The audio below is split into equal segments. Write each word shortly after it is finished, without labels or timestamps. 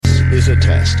is a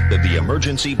test of the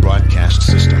emergency broadcast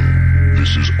system.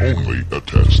 This is only a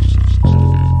test.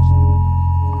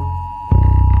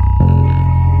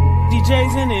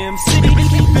 DJs and MC.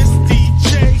 This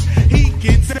DJ, he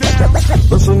gets down.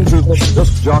 Listen to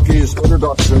this jockey's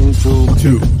introduction to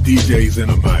Two DJs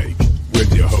and a mic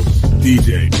with your host,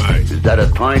 DJ Mike. Is that a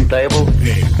timetable?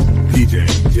 And DJ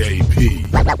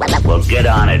JP. Well, get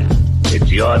on it. It's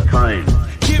your time.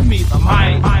 Give me the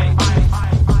mic.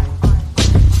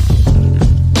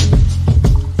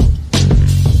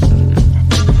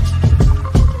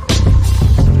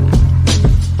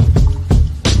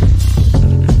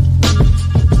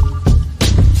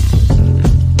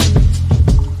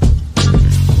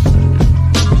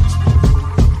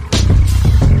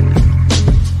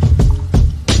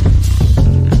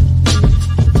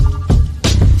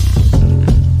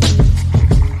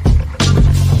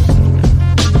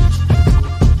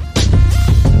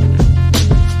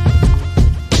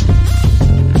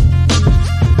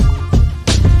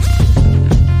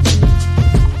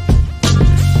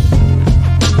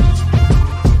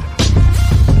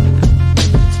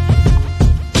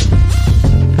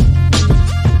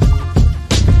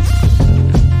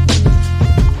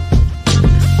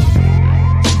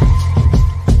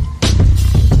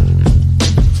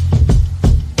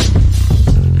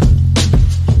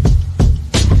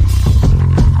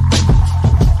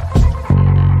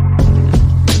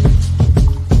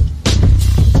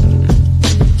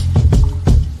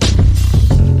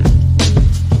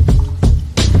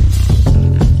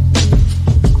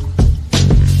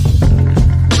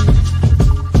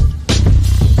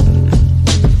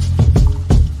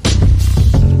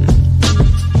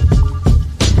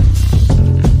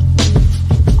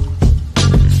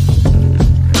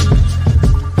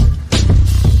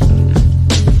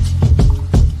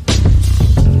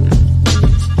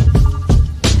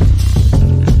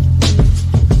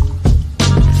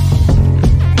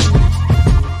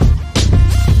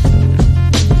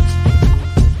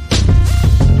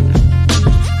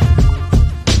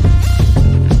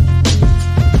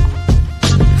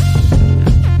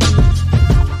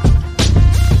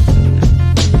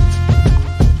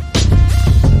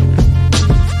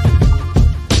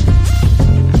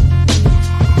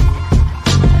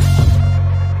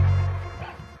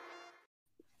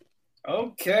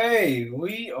 Okay,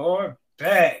 we are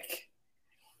back.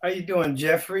 How you doing,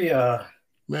 Jeffrey? Man,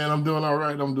 I'm doing all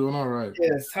right.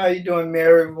 Yes, how you doing,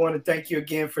 Mary? We want to thank you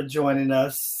again for joining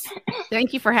us.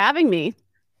 Thank you for having me.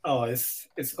 Oh, it's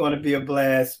going to be a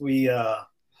blast. We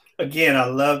again, I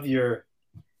love your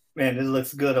man. It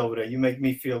looks good over there. You make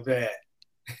me feel bad.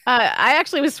 I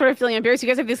actually was sort of feeling embarrassed. You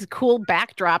guys have these cool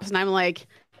backdrops, and I'm like,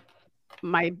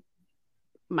 my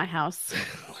house.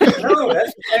 No,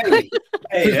 that's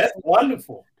hey, that's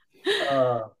wonderful.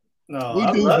 No,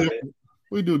 I love it.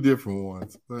 We do different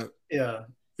ones, but yeah.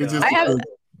 It's just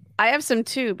I have some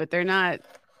too, but they're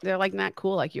like not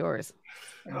cool like yours.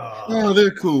 Oh,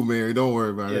 they're cool, Mary. Don't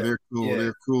worry about it. They're cool. Yeah,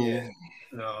 they're cool. Yeah.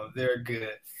 No, they're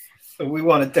good. So we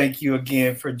want to thank you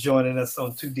again for joining us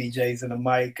on Two DJs and a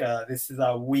Mic. This is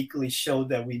our weekly show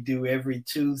that we do every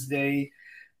Tuesday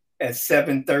at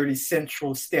 7:30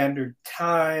 Central Standard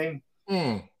Time.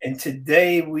 And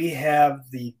today we have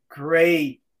the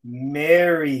great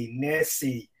Mary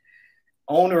Nisi,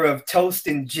 owner of Toast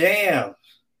and Jam.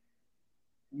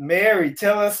 Mary,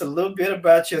 tell us a little bit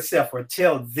about yourself, or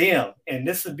tell them, and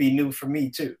this would be new for me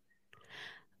too.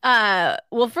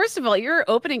 Well, first of all, your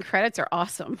opening credits are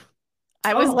awesome.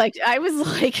 I was like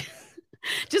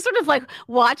just sort of like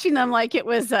watching them like it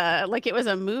was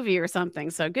a movie or something.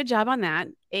 So good job on that.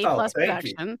 A+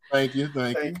 production. Thank you.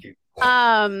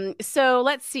 So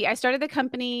let's see. I started the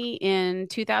company in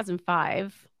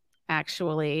 2005.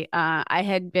 Actually, I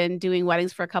had been doing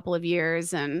weddings for a couple of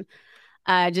years, and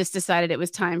just decided it was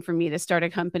time for me to start a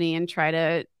company and try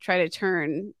to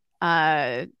turn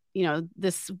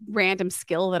this random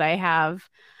skill that I have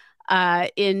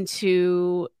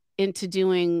into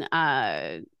doing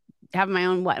having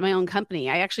my own company.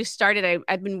 I actually started.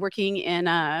 I've been working in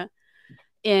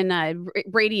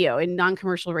radio, in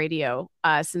non-commercial radio,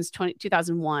 since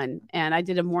 2001, and I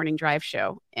did a morning drive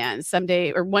show. And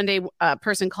one day, a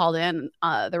person called in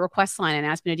the request line and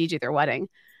asked me to DJ their wedding,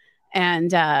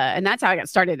 and that's how I got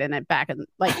started in it, back in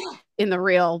in the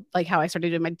real, like how I started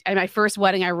doing my first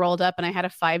wedding. I rolled up and I had a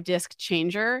 5-disc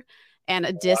changer and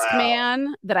a disc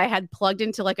man that I had plugged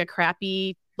into like a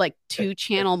crappy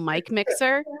 2-channel mic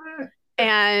mixer,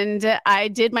 and I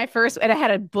did my first, and I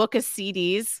had a book of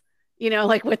CDs,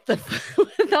 with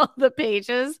with all the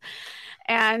pages,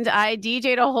 and I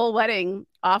DJ'd a whole wedding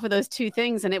off of those two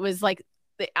things, and it was like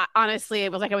honestly,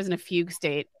 it was like I was in a fugue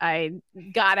state. I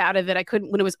got out of it. I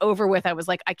couldn't, when it was over with, I was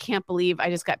like, I can't believe I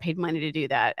just got paid money to do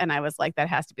that. And I was like, that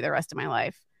has to be the rest of my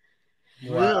life.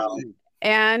 Wow. Really?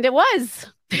 And it was.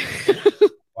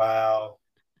 Wow.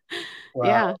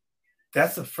 Yeah.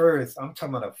 That's the first. I'm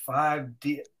talking about a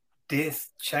 5-disc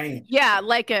change. Yeah,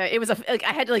 like it was like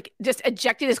I had to like just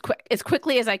eject it as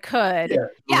quickly as I could.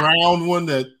 Yeah. Round one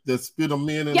that spit them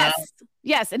in and out.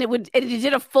 Yes, and it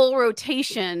did a full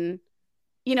rotation,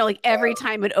 like every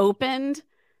time it opened.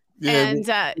 Yeah, and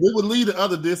it would leave the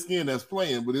other disc in that's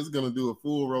playing, but it's gonna do a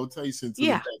full rotation to the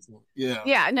next one.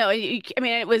 Yeah. No, I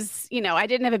mean it was, I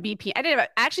didn't have a BPM. I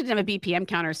actually didn't have a BPM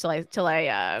counter till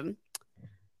I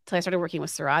started working with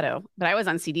Serato, but I was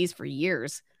on CDs for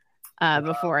years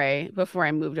before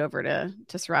I moved over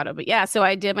to Serato. But yeah, so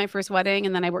I did my first wedding,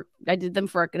 and then I did them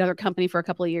for another company for a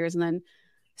couple of years, and then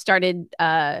started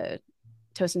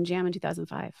Toast and Jam in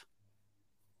 2005.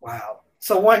 Wow.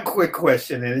 So one quick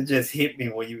question, and it just hit me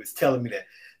when you was telling me that.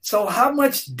 So how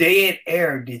much dead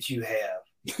air did you have?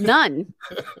 None.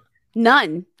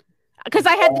 Because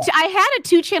I had a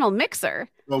 2-channel mixer.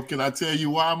 Oh, can I tell you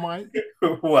why, Mike?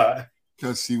 Why?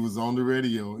 Because she was on the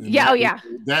radio. And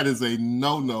that is a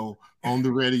no on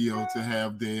the radio to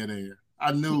have dead air.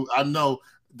 I know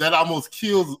that almost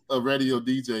kills a radio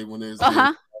DJ when there's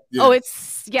Yeah. Oh, it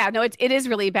is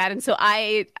really bad. And so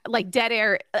I like dead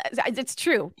air. It's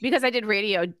true because I did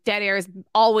radio. Dead air has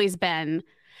always been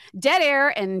dead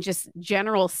air and just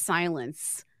general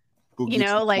silence.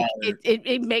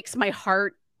 It makes my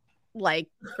heart like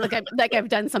I've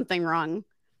done something wrong.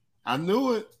 I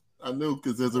knew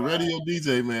because as a radio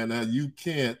DJ, man, now you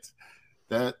can't.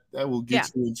 That will get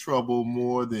you in trouble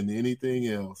more than anything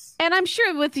else. And I'm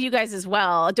sure with you guys as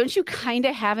well. Don't you kind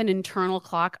of have an internal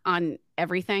clock on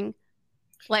everything?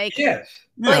 Like, yes.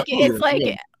 Like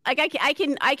I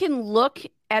can look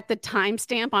at the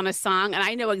timestamp on a song and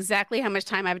I know exactly how much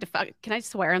time I have to. Can I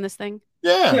swear on this thing?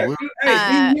 Yeah.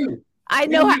 I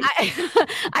know.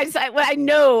 I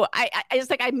know. I just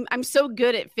like I'm so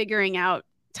good at figuring out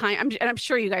time. I'm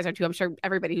sure you guys are too. I'm sure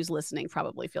everybody who's listening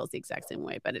probably feels the exact same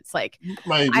way. But it's like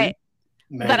maybe.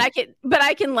 But I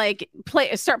can like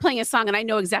start playing a song and I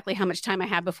know exactly how much time I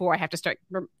have before I have to start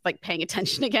like paying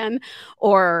attention again,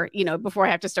 or before I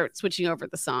have to start switching over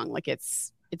the song. Like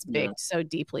it's baked so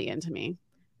deeply into me.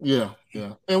 Yeah.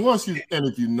 And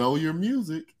if you know your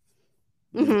music,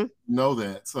 you know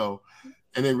that. So,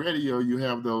 and in radio, you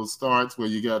have those starts where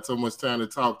you got so much time to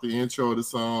talk the intro of the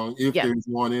song, if there's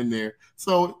one in there.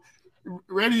 So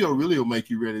radio really will make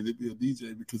you ready to be a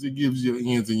DJ because it gives you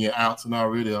your ins and your outs, and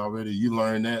already you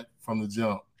learn that from the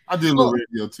jump. I did a little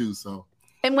radio too, so.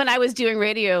 And when I was doing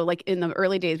radio, like in the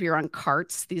early days, we were on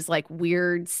carts. These like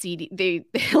weird CD. They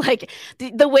like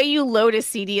the way you load a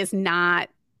CD is not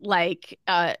like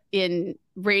in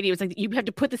radio. It's like you have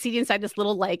to put the CD inside this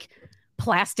little like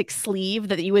plastic sleeve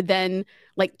that you would then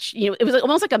like. It was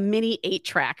almost like a mini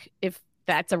 8-track, if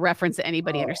that's a reference that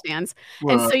anybody understands.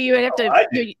 Well, and so you would have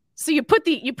to. So you put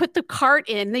the cart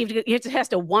in, then it has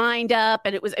to wind up,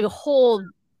 and it was a whole,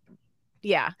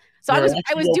 So I was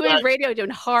doing radio,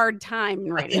 doing hard time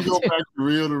in radio. You go back to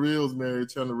reels, Mary,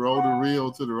 trying to roll the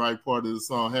reel to the right part of the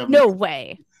song. Having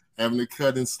to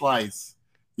cut and slice,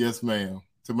 yes, ma'am,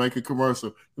 to make a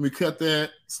commercial. Let me cut that,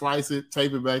 slice it,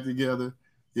 tape it back together.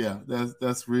 Yeah,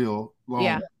 that's real long.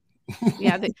 Yeah,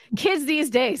 the kids these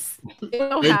days, they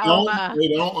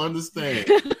don't understand.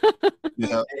 They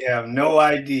have no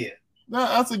idea.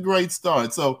 That's a great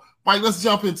start. So, Mike, let's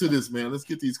jump into this, man. Let's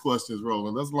get these questions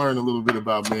rolling. Let's learn a little bit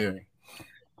about Mary.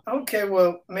 Okay,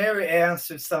 well, Mary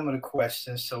answered some of the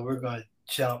questions, so we're going to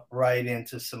jump right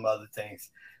into some other things.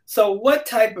 So, what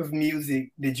type of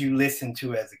music did you listen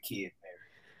to as a kid, Mary?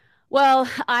 Well,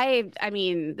 I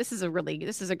mean, this is a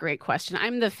great question.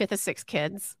 I'm the fifth of 6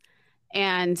 kids.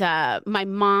 And my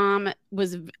mom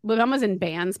was in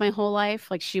bands my whole life.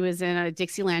 Like she was in a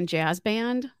Dixieland jazz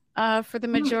band for the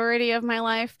majority of my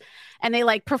life. And they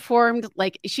like performed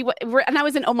like and I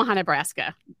was in Omaha,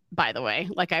 Nebraska, by the way.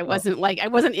 Like I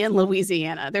wasn't in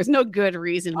Louisiana. There's no good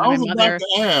reason why my mother.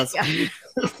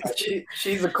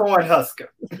 She's a corn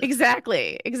husker.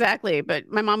 Exactly. But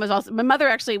my mother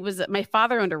actually my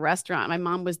father owned a restaurant. My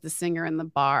mom was the singer in the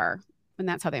bar, and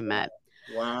that's how they met.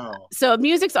 Wow. So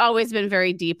music's always been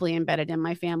very deeply embedded in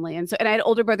my family. And I had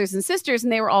older brothers and sisters,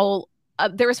 and they were all,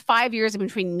 there was 5 years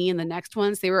between me and the next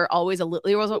ones. They were always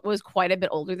was quite a bit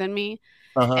older than me.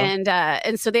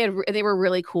 And so they were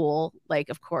really cool. Like,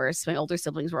 of course, my older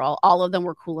siblings were all of them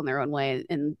were cool in their own way.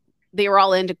 And they were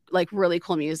all into like really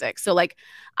cool music. So like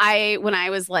when I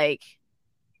was like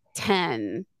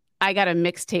 10, I got a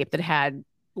mixtape that had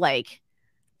like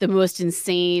the most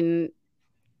insane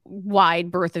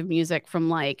wide berth of music from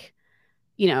like,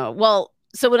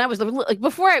 so when I was like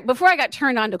before I got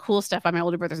turned on to cool stuff by my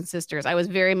older brothers and sisters, I was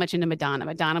very much into Madonna.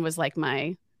 Madonna was like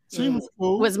she was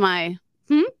cool. Was my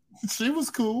She was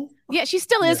cool. Yeah, she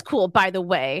still is cool, by the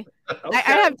way. Okay.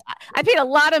 I paid a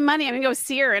lot of money. I'm gonna go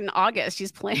see her in August.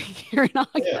 She's playing here in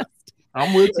August. Yeah.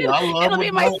 I'm with you. I love It'll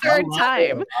be my third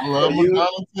time. I love Madonna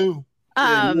too.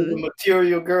 The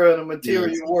material girl, the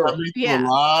material world. A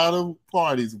lot of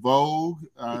parties, Vogue.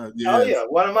 Yes. Oh yeah,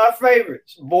 one of my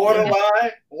favorites.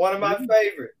 Borderline, one of my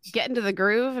favorites. Get into the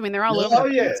groove. I mean, they're all over. Oh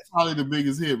yeah, it's probably the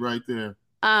biggest hit right there.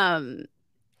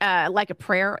 Like a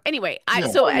prayer. Anyway,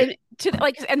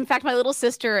 in fact, my little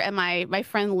sister and my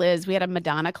friend Liz, we had a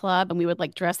Madonna club, and we would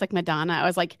like dress like Madonna. I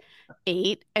was like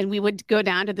 8, and we would go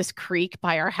down to this creek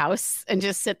by our house and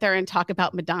just sit there and talk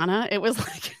about Madonna. It was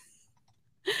like.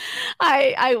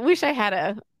 I wish I had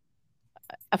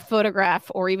a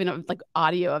photograph or even like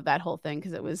audio of that whole thing,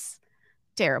 because it was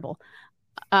terrible.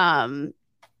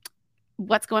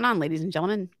 What's going on, ladies and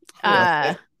gentlemen?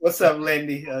 What's up,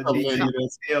 Lindy?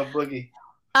 Boogie.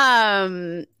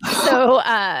 So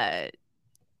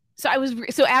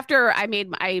after I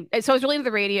made I was really into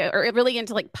the radio, or really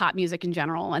into like pop music in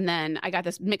general, and then I got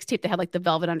this mixtape that had like the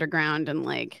Velvet Underground and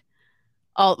like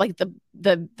all like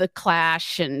the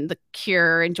Clash and the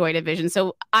Cure and Joy Division.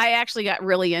 So I actually got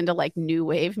really into like new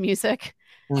wave music,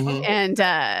 and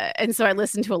so I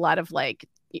listened to a lot of like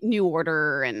New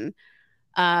Order and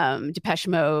Depeche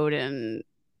Mode, and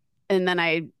then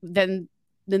in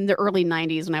the early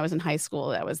 90s when I was in high school,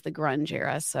 that was the grunge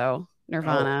era. So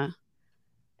Nirvana,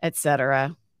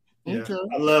 etc. Yeah, okay.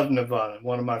 I love Nirvana,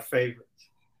 one of my favorites.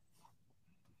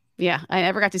 Yeah, I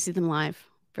never got to see them live.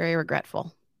 Very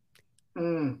regretful.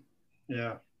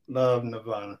 Yeah, love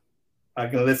Nirvana. I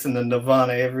can listen to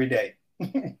Nirvana every day.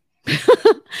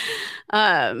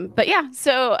 But yeah,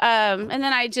 so and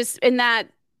then I just when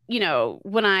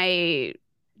I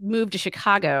moved to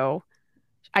Chicago,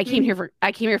 I came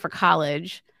here for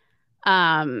college.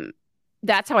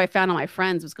 That's how I found all my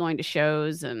friends, was going to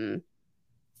shows and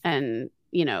going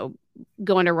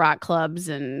to rock clubs.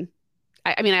 And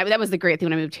I mean that was the great thing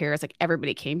when I moved here. It's like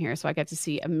everybody came here, so I got to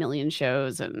see a million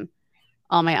shows and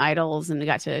all my idols, and I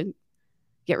got to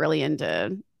get really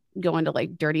into going to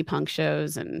like dirty punk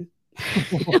shows, and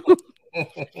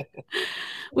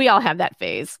we all have that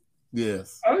phase.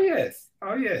 Yes. Oh yes.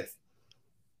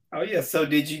 So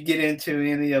did you get into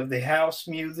any of the house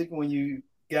music when you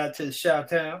got to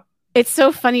Chi-Town? It's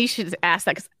so funny you should ask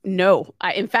that, because no,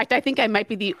 in fact, I think I might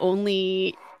be the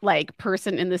only like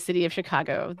person in the city of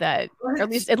Chicago that, or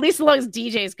at least as long as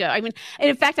DJs go. I mean, and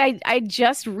in fact, I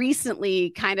just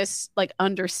recently kind of like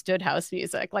understood house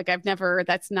music. Like it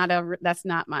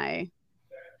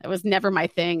was never my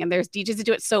thing. And there's DJs that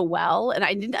do it so well, and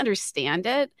I didn't understand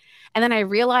it. And then I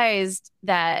realized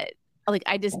that like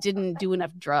I just didn't do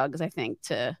enough drugs, I think,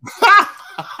 to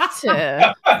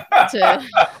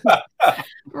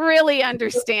really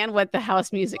understand what the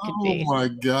house music could be. Oh my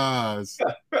gosh.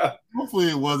 Hopefully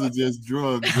it wasn't just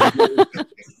drugs.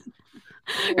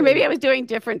 Or maybe I was doing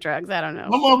different drugs. I don't know.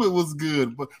 Some of it was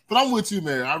good, but I'm with you,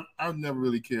 man. I've never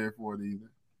really cared for it either.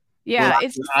 Yeah,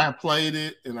 I played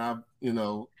it, and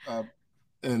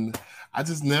and I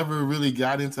just never really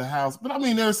got into house. But I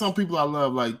mean, there are some people I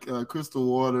love, like Crystal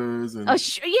Waters and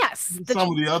yes, some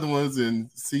of the other ones, and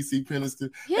CeCe Peniston.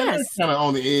 Yes, kind of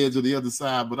on the edge of the other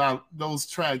side. But those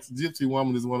tracks, Gypsy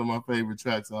Woman is one of my favorite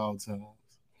tracks of all time.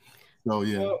 So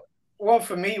yeah. Well,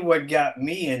 for me, what got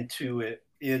me into it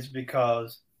is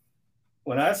because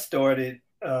when I started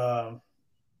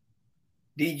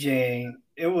DJing,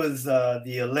 it was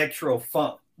the electro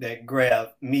funk that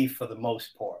grabbed me for the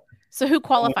most part. So who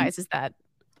qualifies as that?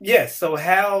 Yes, so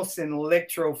house and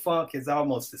electro funk is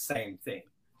almost the same thing.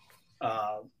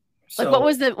 Like what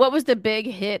was the big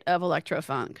hit of electro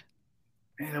funk?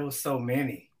 Man, there was so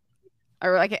many.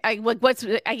 Or like what's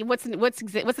an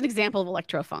example of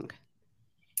electro funk?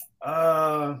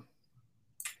 I'll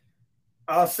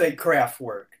say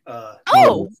Kraftwerk.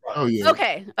 Yeah.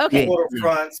 Okay.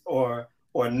 Waterfronts or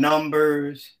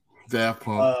Numbers. Daft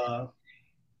Punk.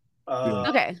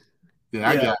 Okay. Yeah,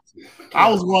 I got you.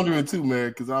 I was wondering too,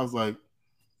 man, because I was like,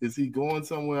 is he going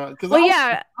somewhere? Because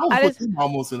I was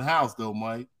almost in house though,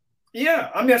 Mike. Yeah,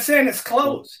 I'm just saying it's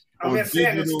close.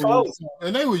 It's close.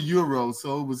 And they were Euros,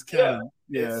 so it was kind of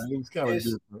it was kind of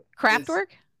different. Kraftwerk?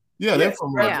 Yeah, they're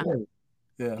from right there.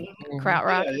 Yeah.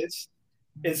 Krautrock. Yeah,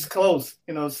 it's close,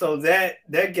 so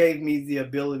that gave me the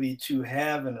ability to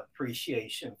have an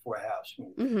appreciation for house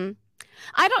music. Mm-hmm.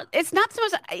 It's not so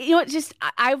much, just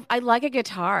I like a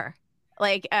guitar.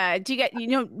 Like, do you get,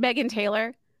 Megan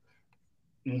Taylor?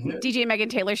 DJ Megan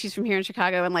Taylor, she's from here in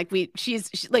Chicago, and like she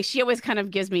always kind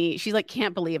of gives me, she's like,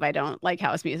 can't believe I don't like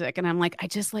house music, and I'm like, I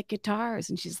just like guitars,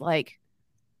 and she's like,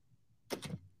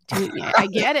 dude, I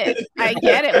get it.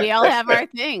 We all have our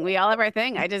thing. We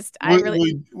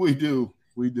do.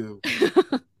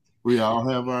 We all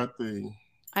have our thing.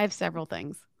 I have several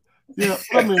things. Yeah,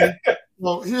 I mean,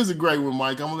 well, here's a great one,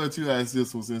 Mike. I'm gonna let you ask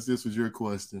this one since this was your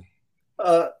question.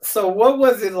 So what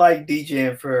was it like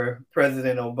DJing for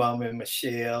President Obama and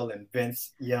Michelle and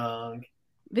Vince Young,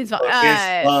 Vince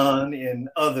Vaughn, and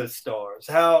other stars?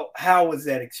 How was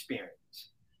that experience?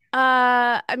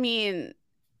 I mean,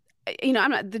 I'm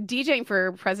not the DJing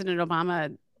for President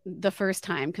Obama the first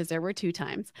time, because there were 2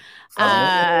 times.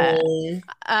 Okay.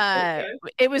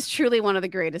 It was truly one of the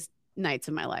greatest nights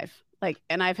of my life. Like,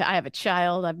 and I have a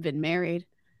child. I've been married.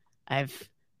 I've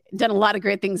done a lot of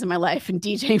great things in my life, and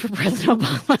DJing for President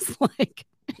Obama was like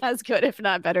as good, if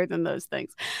not better, than those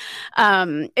things.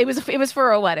 It was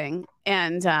for a wedding,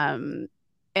 and wow.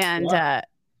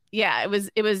 Yeah, it was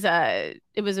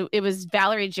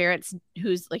Valerie Jarrett's,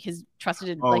 who's like his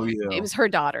trusted, it was her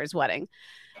daughter's wedding,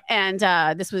 and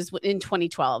this was in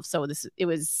 2012, so it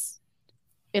was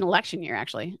an election year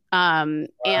actually, wow.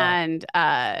 And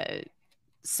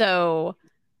so.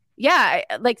 Yeah,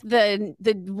 like the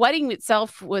wedding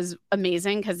itself was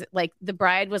amazing, because like the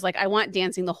bride was like, I want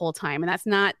dancing the whole time. And that's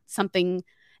not something,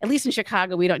 at least in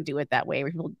Chicago, we don't do it that way,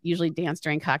 where people usually dance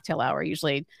during cocktail hour.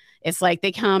 Usually it's like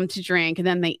they come to drink and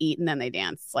then they eat and then they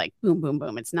dance. It's like boom, boom,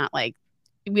 boom. It's not like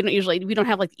we don't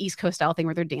have like the East Coast style thing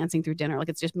where they're dancing through dinner. Like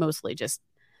it's just mostly just,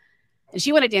 and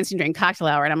she wanted dancing during cocktail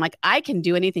hour. And I'm like, I can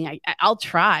do anything. I'll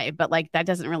try, but like that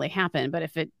doesn't really happen. But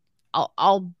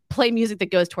I'll play music that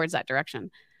goes towards that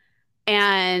direction.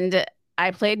 And I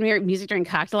played music during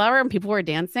cocktail hour, and people were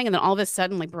dancing, and then all of a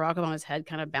sudden, like Barack Obama's head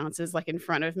kind of bounces like in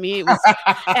front of me. It was,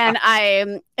 and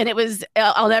it was,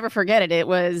 I'll never forget it. It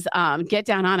was "Get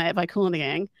Down on It" by Kool and the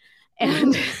Gang,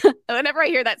 and whenever I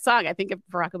hear that song, I think of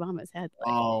Barack Obama's head.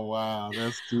 Like, oh wow,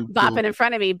 that's too bopping cool. in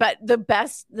front of me. But the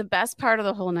best part of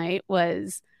the whole night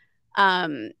was,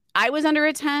 I was under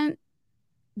a tent.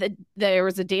 There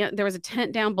was a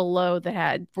tent down below that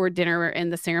had where dinner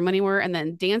and the ceremony were, and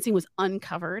then dancing was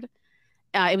uncovered.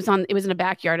 It was in a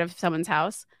backyard of someone's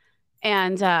house,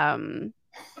 and I'm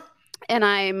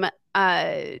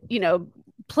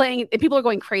playing, and people are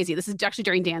going crazy. This is actually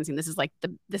during dancing. This is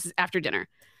after dinner,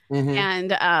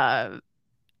 and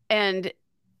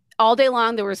all day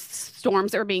long there were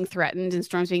storms that were being threatened,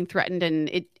 and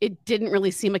it didn't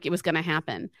really seem like it was going to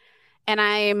happen. And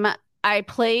I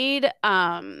played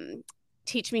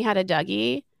Teach Me How to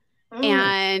Dougie,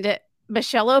 and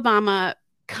Michelle Obama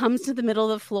comes to the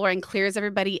middle of the floor and clears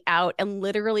everybody out and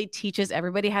literally teaches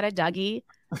everybody how to Dougie.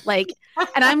 Like,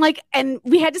 and I'm like, and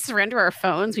we had to surrender our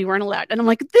phones. We weren't allowed. And I'm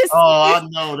like, this I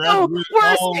know that's the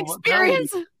worst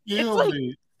experience. It's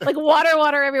like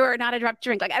water everywhere, not a drop to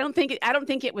drink. Like, I don't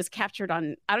think it was captured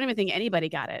on, I don't even think anybody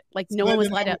got it. Like, no one was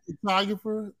let out.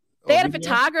 Photographer? They had a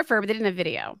photographer, but they didn't have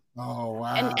video. Oh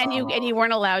wow! And you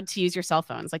weren't allowed to use your cell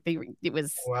phones. Like it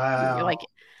was wow. Like,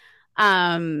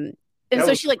 and that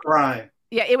so she like crime.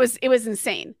 Yeah, it was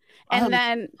insane. And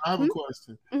I have a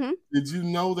question. Mm-hmm. Did you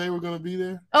know they were going to be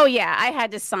there? Oh yeah, I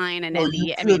had to sign an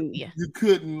NDA. I mean, yeah. You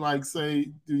couldn't like say,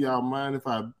 "Do y'all mind if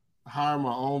I hire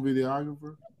my own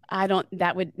videographer?"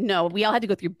 No, we all had to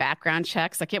go through background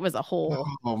checks. Like it was a whole,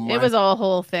 it was a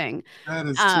whole thing. That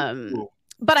is too cool.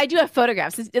 But I do have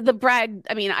photographs. The bride,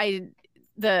 I mean,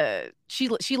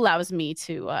 she allows me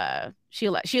to, I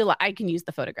can use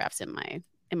the photographs in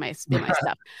my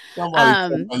stuff.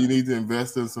 You need to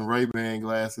invest in some Ray-Ban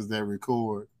glasses that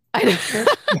record.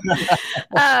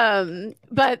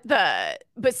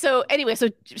 But so anyway, so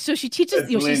she teaches,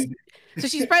 so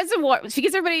she spreads the water. She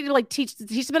gets everybody to like teach them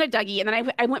how to Dougie. And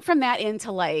then I went from that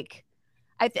into like,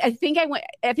 I think I went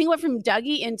from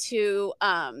Dougie into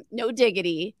No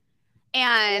Diggity.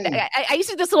 And I used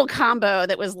to do this little combo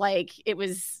that was like, it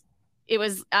was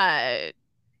Teach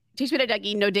Me to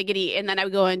Dougie, No Diggity, and then I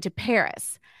would go into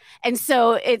Paris. And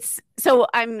so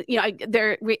I'm, I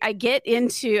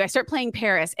start playing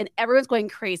Paris, and everyone's going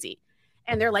crazy.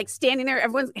 And they're like standing there,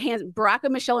 everyone's hands, Barack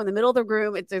and Michelle in the middle of the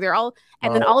room. They're all,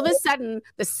 and then all of a sudden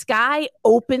the sky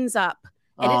opens up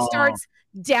and it starts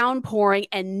downpouring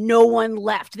and no one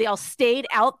left. They all stayed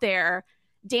out there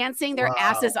dancing their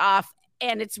asses off.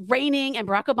 And it's raining, and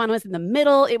Barack Obama was in the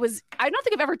middle. I don't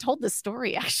think I've ever told this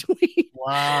story, actually.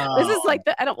 Wow. This is like,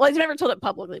 I've never told it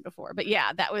publicly before, but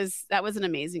yeah, that was an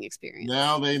amazing experience.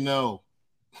 Now they know.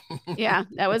 Yeah,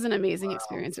 that was an amazing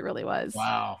experience. It really was.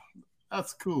 Wow.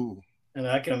 That's cool. And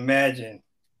I can imagine.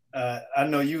 I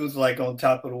know you was like on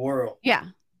top of the world. Yeah.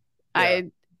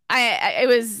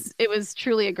 it was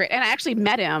truly a great, and I actually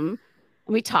met him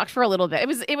and we talked for a little bit. It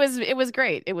was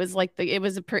great. It was like it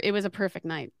was a perfect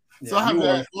night. So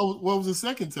what was the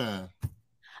second time?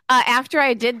 After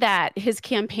I did that, his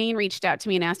campaign reached out to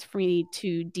me and asked for me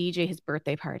to DJ his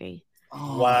birthday party.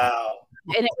 Oh. Wow.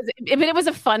 And it was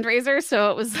a fundraiser,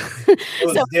 so it was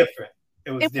different.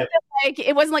 It was different.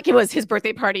 It wasn't like it was his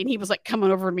birthday party and he was like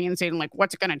coming over to me and saying like,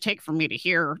 what's it going to take for me to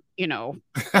hear,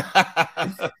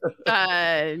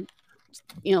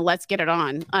 let's get it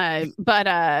on.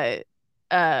 But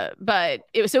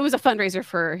it was a fundraiser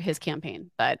for his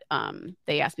campaign, but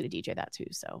they asked me to DJ that too.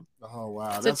 So, oh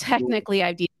wow. So technically cool.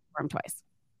 I've DJed for him twice.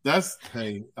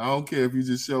 Hey, I don't care if you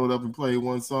just showed up and played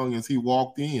one song as he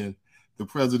walked in the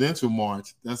presidential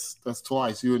march. That's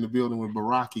twice. You're in the building with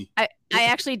Baraki. I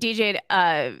actually DJ'd.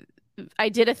 I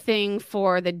did a thing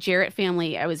for the Jarrett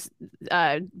family. I was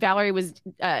Valerie was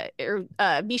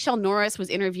Michelle Norris was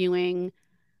interviewing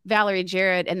Valerie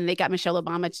Jarrett, and then they got Michelle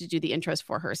Obama to do the intros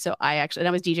for her. So I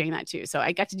was DJing that too. So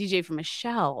I got to DJ for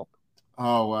Michelle.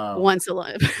 Oh wow! Once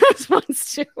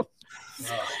too.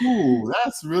 Ooh,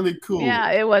 that's really cool.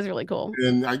 Yeah, it was really cool.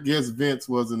 And I guess Vince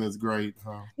wasn't as great,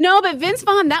 huh? No, but Vince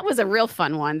Vaughn, that was a real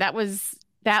fun one. That was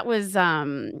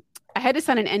I had to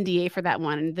sign an NDA for that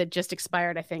one that just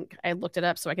expired. I think I looked it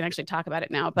up so I can actually talk about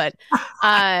it now. But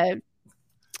I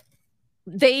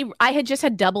had just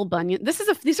had double bunion.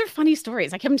 These are funny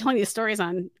stories. I kept telling these stories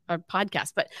on our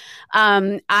podcast, but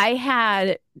I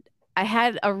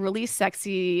had a really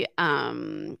sexy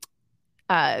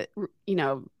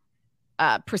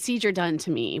procedure done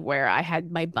to me where I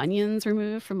had my bunions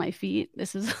removed from my feet.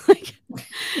 This is like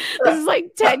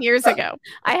 10 years ago.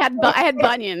 I had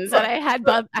bunions and I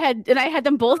had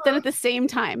them both done at the same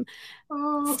time.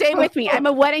 Stay with me. I'm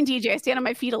a wedding DJ. I stand on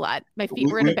my feet a lot. My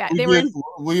feet were in a bad.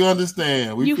 We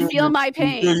understand. You feel my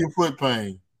pain. We feel your foot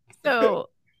pain. So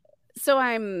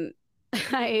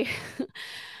I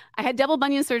had double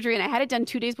bunion surgery and I had it done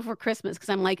 2 days before Christmas because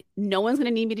I'm like, no one's going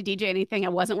to need me to DJ anything. I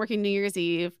wasn't working New Year's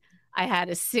Eve. I had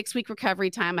a 6-week recovery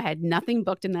time. I had nothing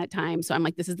booked in that time. So I'm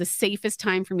like, this is the safest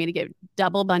time for me to get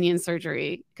double bunion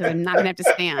surgery because I'm not going to have to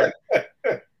stand.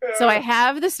 So I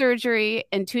have the surgery.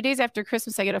 And 2 days after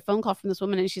Christmas, I get a phone call from this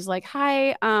woman and she's like,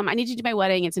 hi, I need you to do my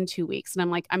wedding. It's in 2 weeks. And I'm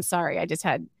like, I'm sorry. I just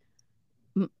had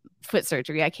foot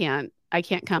surgery. I can't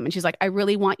come. And she's like, I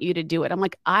really want you to do it. I'm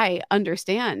like, I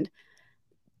understand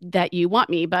that you want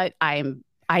me, but I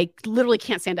literally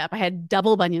can't stand up. I had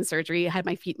double bunion surgery. I had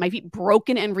my feet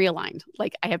broken and realigned.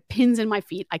 Like I have pins in my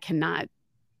feet. I cannot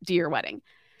do your wedding.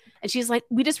 And she's like,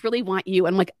 we just really want you.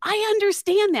 And I'm like, I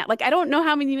understand that. Like, I don't know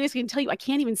how many of you guys can tell you. I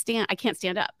can't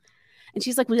stand up. And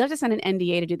she's like, we have to sign an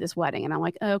NDA to do this wedding. And I'm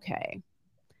like, okay.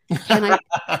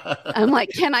 I'm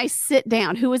like, can I sit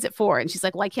down? Who is it for? And she's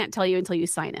like, well, I can't tell you until you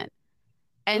sign it.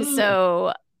 And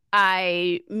so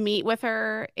I meet with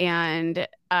her and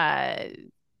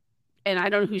I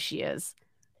don't know who she is.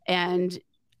 And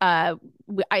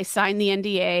I signed the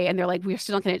NDA and they're like, we're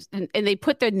still not going to, and they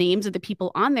put the names of the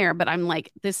people on there, but I'm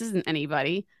like, this isn't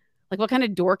anybody. Like what kind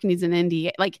of dork needs an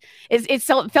NDA? Like it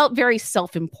felt very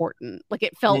self-important. Like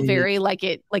it felt very like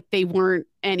they weren't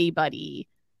anybody,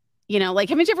 like,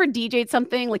 haven't you ever DJ'd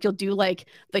something? Like you'll do like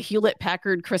the Hewlett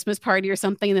Packard Christmas party or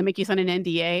something and then make you sign an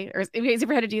NDA, or have you guys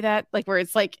ever had to do that? Like where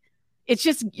it's like, it's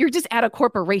just, you're just at a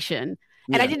corporation.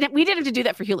 And we didn't have to do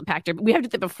that for Hewlett Packard, but we have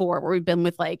did that before where we've been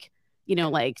with like,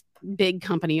 like big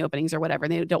company openings or whatever.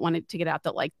 And they don't want it to get out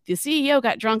that like the CEO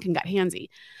got drunk and got handsy.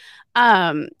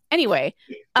 Anyway,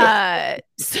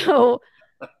 so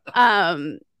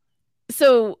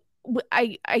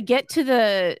I get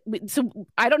to so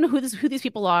I don't know who these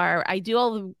people are. I do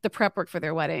all the prep work for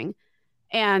their wedding.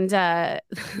 And then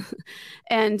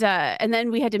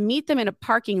we had to meet them in a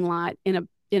parking lot in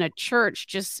a church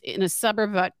just in a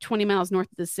suburb about 20 miles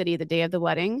north of the city the day of the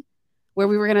wedding, where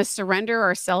we were going to surrender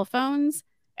our cell phones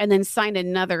and then sign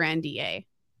another NDA.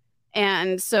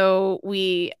 And so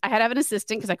I had to have an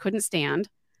assistant because I couldn't stand.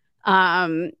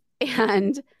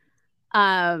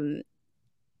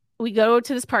 We go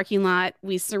to this parking lot,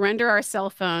 we surrender our cell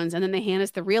phones, and then they hand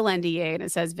us the real NDA and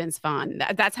it says Vince Vaughn.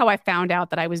 That's how I found out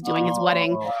that I was doing his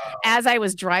wedding as I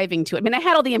was driving to it. I mean, I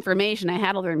had all the information, I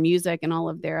had all their music and all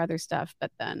of their other stuff, but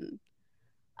then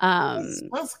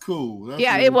that's cool. That's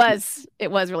really it was cool. It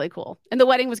was really cool. And the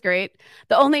wedding was great.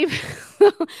 The only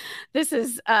this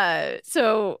is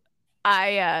so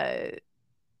I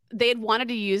they had wanted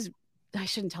to use, I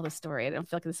shouldn't tell the story. I don't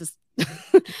feel like this is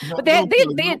but they don't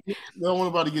want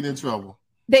anybody to get in trouble.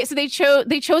 They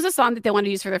chose a song that they wanted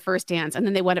to use for their first dance, and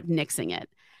then they wound up nixing it.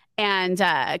 And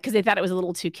because they thought it was a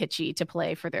little too kitschy to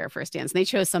play for their first dance. And they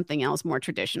chose something else more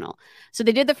traditional. So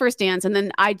they did the first dance. And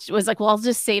then I was like, well, I'll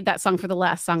just save that song for the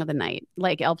last song of the night.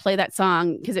 Like I'll play that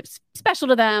song because it's special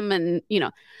to them. And,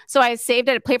 so I saved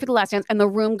it, played for the last dance, and the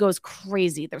room goes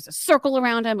crazy. There's a circle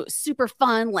around him. It was super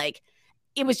fun. Like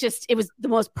it was the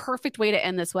most perfect way to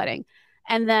end this wedding.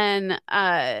 And then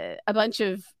a bunch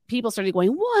of people started going,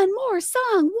 one more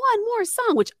song,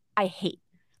 which I hate.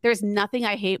 There's nothing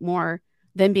I hate more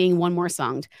than being one more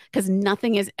songed, because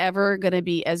nothing is ever going to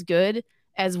be as good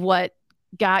as what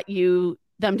got them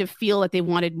to feel that they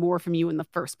wanted more from you in the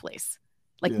first place.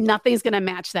 Like nothing's going to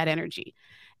match that energy.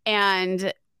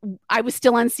 And I was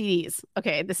still on CDs.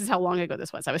 Okay, this is how long ago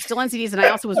this was. I was still on CDs, and I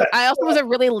also was a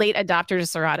really late adopter to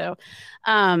Serato.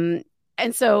 And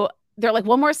so they're like,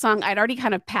 one more song. I'd already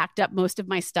kind of packed up most of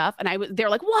my stuff, and they're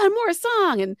like, one more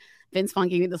song. And Vince Vaughn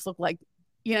gave me this look like,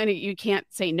 you can't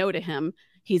say no to him.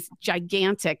 He's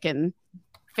gigantic and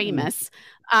famous.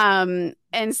 And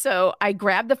so I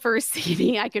grabbed the first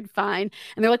CD I could find,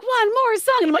 and they're like, one more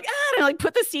song. And I'm like, and I like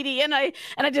put the CD in, and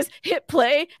I just hit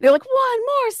play. They're like, one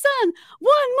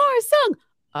more song.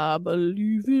 I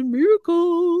believe in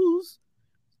miracles.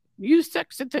 You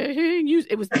sexy thing.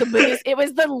 It was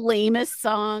the lamest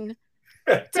song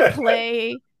to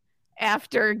play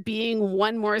after being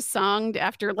one more song,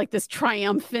 after like this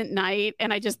triumphant night,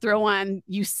 and I just throw on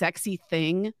You Sexy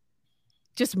Thing.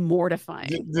 Just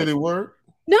mortifying. Did it work?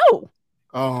 No.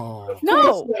 Oh.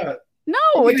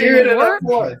 No, it didn't work.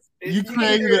 You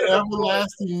created an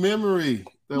everlasting memory.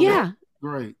 Yeah.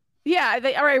 Great. Yeah,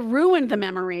 I ruined the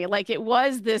memory. Like it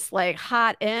was this like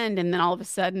hot end, and then all of a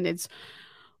sudden it's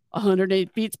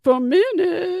 108 beats per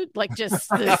minute, like just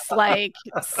this like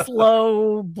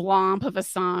slow blomp of a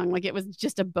song. Like it was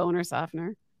just a boner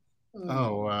softener.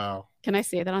 Oh wow! Can I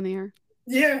say that on the air?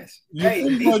 Yes. You can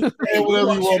say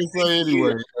whatever you want to say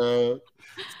anyway.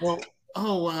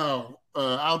 Oh wow!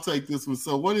 I'll take this one.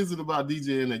 So, what is it about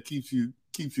DJing that keeps you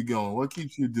going? What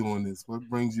keeps you doing this? What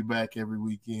brings you back every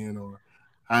weekend or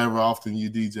however often you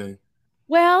DJ?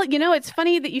 Well, it's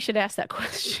funny that you should ask that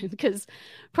question, because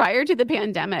prior to the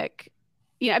pandemic,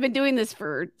 I've been doing this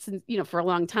for a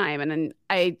long time. And then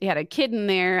I had a kid in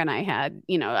there, and I had,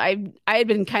 I had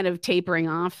been kind of tapering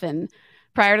off. And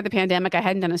prior to the pandemic, I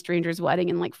hadn't done a stranger's wedding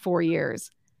in like 4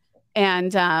 years.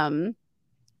 And then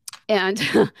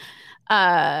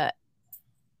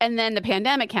the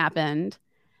pandemic happened.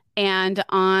 And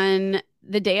on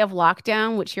the day of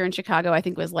lockdown, which here in Chicago, I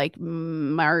think was like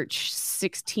March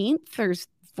 16th or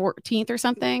 14th or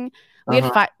something, we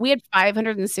had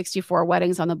 564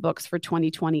 weddings on the books for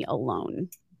 2020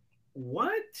 alone.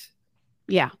 What?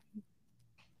 Yeah.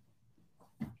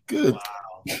 Good.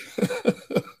 Wow.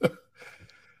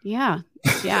 Yeah.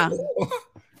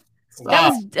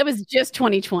 That was just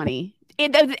 2020.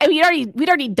 We'd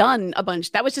already done a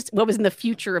bunch. That was just what was in the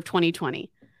future of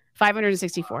 2020.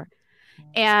 564.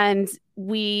 And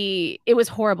it was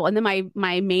horrible. And then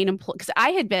my main employee, because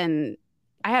I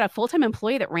had a full-time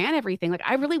employee that ran everything. Like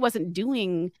I really wasn't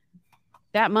doing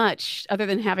that much other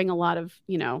than having a lot of,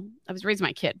 I was raising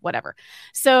my kid, whatever.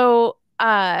 So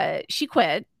she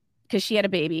quit because she had a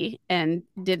baby and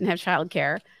didn't have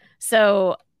childcare.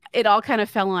 So it all kind of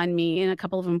fell on me and a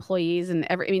couple of employees and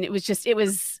it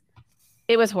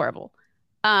was horrible.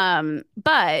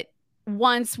 But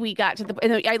once we got to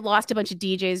and I lost a bunch of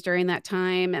DJs during that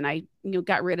time, and I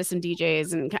got rid of some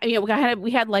DJs, and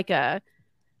we had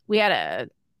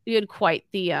quite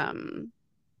the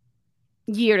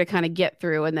year to kind of get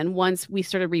through. And then once we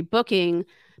started rebooking,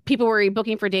 people were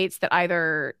rebooking for dates that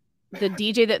either the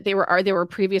DJ that they were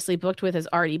previously booked with is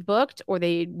already booked, or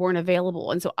they weren't available.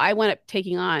 And so I went up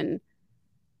taking on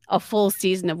a full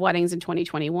season of weddings in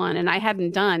 2021, and I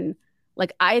hadn't done.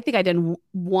 Like, I think I did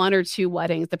 1 or 2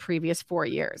 weddings the previous 4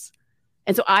 years.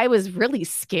 And so I was really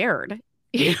scared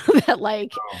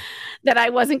that I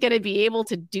wasn't going to be able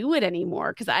to do it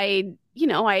anymore. Cause I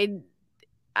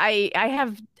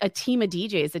have a team of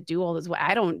DJs that do all this.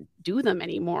 I don't do them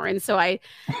anymore. And so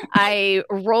I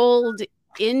rolled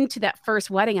into that first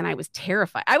wedding, and I was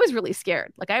terrified. I was really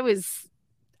scared. Like I was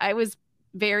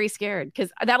very scared,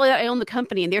 because I own the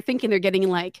company, and they're thinking they're getting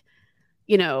like,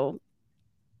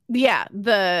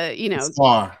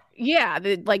 Star. Yeah,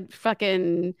 the like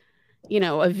fucking,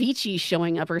 Avicii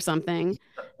showing up or something.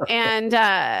 And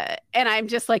I'm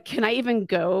just like, can I even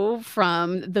go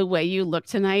from The Way You Look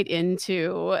Tonight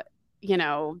into,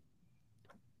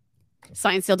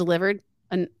 Signed, Sealed, Delivered?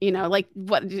 And, like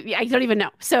what? I don't even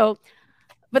know. So,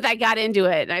 but I got into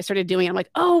it and I started doing it. I'm like,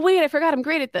 oh, wait, I forgot I'm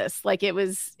great at this. Like it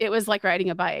was like riding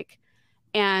a bike.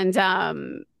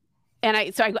 And And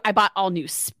I bought all new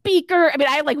speaker. I mean,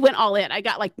 I like went all in.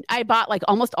 I bought like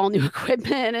almost all new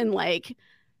equipment and like,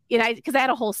 because I had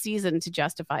a whole season to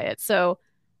justify it. So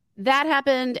that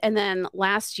happened. And then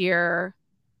last year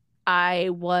I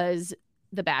was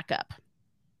the backup.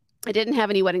 I didn't have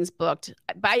any weddings booked.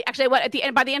 By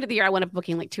the end of the year, I went up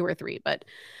booking like 2 or 3, but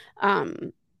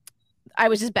I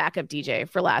was just backup DJ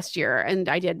for last year. And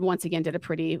I did a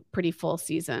pretty full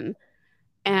season.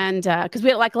 And because we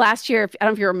had like last year, I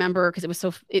don't know if you remember, because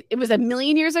it was a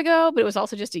million years ago, but it was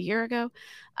also just a year ago.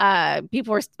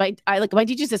 People were my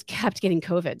DJs just kept getting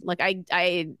COVID. Like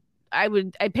I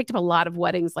picked up a lot of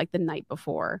weddings like the night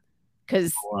before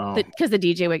because the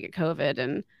DJ would get COVID,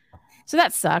 and so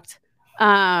that sucked.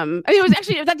 I mean, it was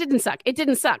actually that didn't suck. It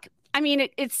didn't suck. I mean,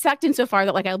 it sucked insofar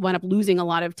that like I wound up losing a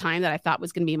lot of time that I thought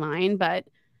was going to be mine, but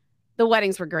the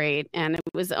weddings were great, and it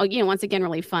was once again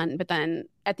really fun. But then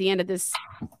toward the end of this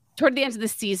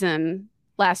season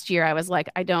last year, I was like,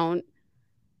 I've been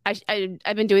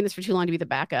doing this for too long to be the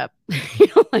backup.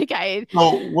 So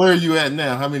where are you at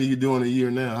now? How many are you doing a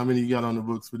year now? How many you got on the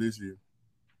books for this year?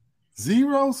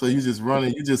 0. So you just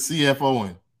running, you just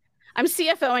CFOing. I'm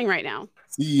CFOing right now.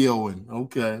 CEOing,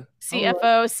 okay. CFO,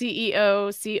 right.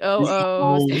 CEO,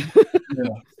 COO.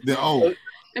 The O.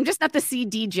 I'm just not the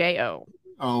CDJO.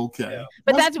 Oh, okay. Yeah.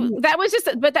 But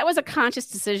that was a conscious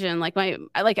decision. Like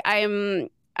I'm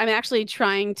actually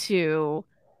trying to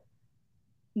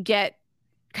get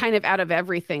kind of out of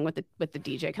everything with the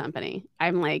DJ company.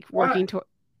 I'm like working toward,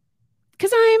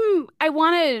 because I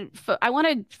want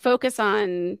to focus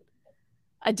on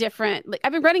a different, like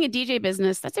I've been running a DJ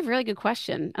business. That's a really good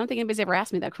question. I don't think anybody's ever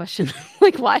asked me that question.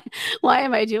 Like why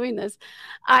am I doing this?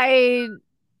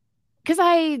 Because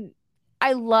I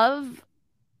love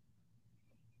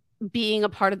being a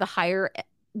part of the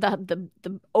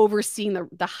overseeing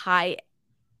the high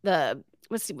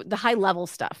level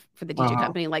stuff for the DJ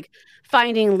company, like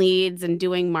finding leads and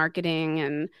doing marketing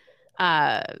and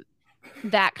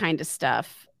that kind of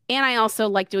stuff. And I also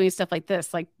like doing stuff like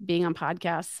this, like being on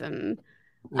podcasts and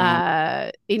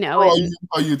are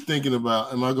you thinking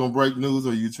about, am I going to break news?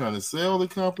 Are you trying to sell the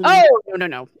company? Oh,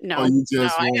 no. Or you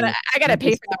just I gotta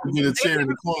pay for that. Get a chair in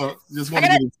the corner. Just want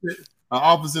to get an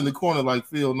office in the corner like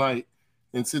Phil Knight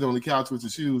and sit on the couch with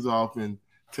your shoes off and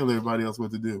tell everybody else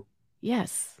what to do.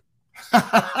 Yes.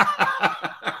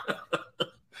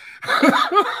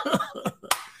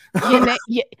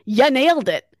 You nailed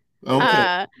it.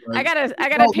 Okay. I gotta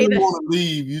pay. You want to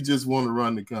leave? You just want to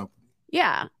run the company.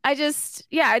 Yeah, I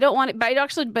don't want it,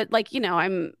 but like,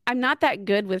 I'm not that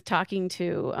good with talking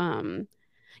to, I'm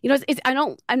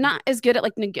not as good at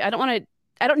like, I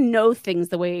don't know things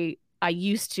the way I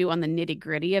used to on the nitty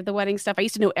gritty of the wedding stuff. I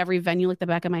used to know every venue like the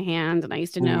back of my hand, and I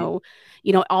used to know,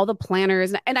 all the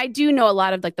planners, and I do know a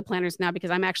lot of like the planners now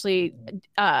because I'm actually,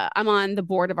 I'm on the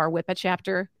board of our WIPA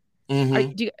chapter.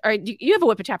 Mm-hmm. Do you have a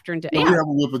WIPA chapter? We have a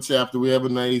WIPA chapter. We have a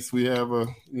NACE. We have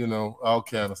all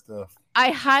kind of stuff.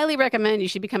 I highly recommend you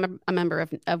should become a member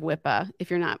of WIPA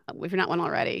if you're not one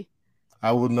already.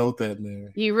 I will note that,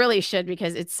 Mary. You really should,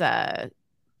 because it's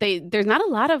there's not a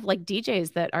lot of like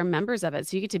DJs that are members of it,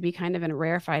 so you get to be kind of in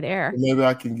rarefied air. Maybe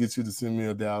I can get you to send me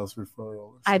a Dallas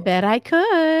referral. I bet I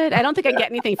could. I don't think I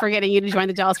get anything for getting you to join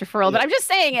the Dallas referral, but I'm just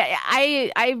saying I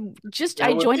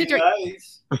joined it during.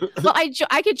 Nice. Well,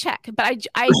 I could check, but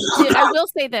I will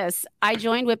say this: I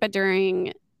joined WIPA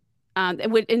during. And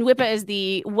WIPA is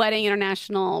the Wedding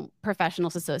International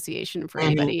Professionals Association for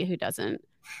anybody who doesn't.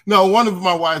 No, one of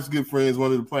my wife's good friends,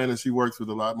 one of the planners she works with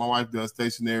a lot. My wife does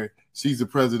stationary. She's the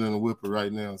president of WIPA right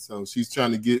now, so she's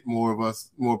trying to get more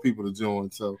people to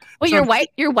join. So, well,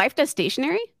 your wife does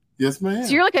stationary? Yes, ma'am.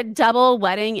 So you're like a double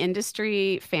wedding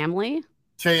industry family.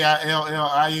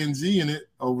 KILLING in it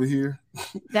over here.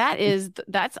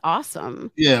 That's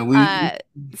awesome. Yeah,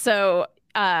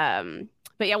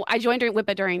 But yeah, I joined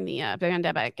WIPA during the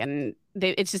pandemic, and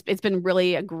it's been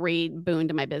really a great boon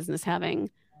to my business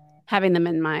having them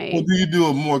in my. Well, do you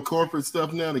do more corporate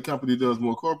stuff now? The company does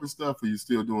more corporate stuff, or you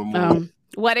still doing more?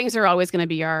 Weddings are always going to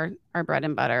be our bread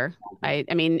and butter. I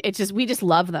mean, we just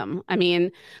love them. I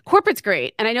mean, corporate's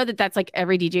great, and I know that's like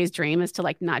every DJ's dream is to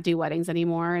like not do weddings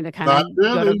anymore and to kind of.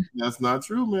 Not really. That's not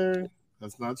true, Mary.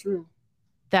 That's not true.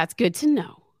 That's good to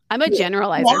know. I'm a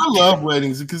generalizer. Well, I love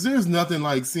weddings because there's nothing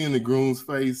like seeing the groom's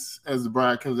face as the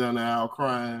bride comes down the aisle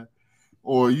crying,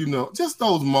 or just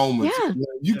those moments. Yeah.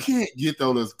 You can't get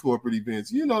those corporate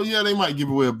events. They might give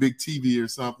away a big TV or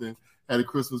something at a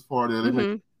Christmas party. Or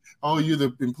they you're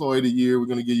the employee of the year. We're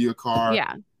going to give you a car.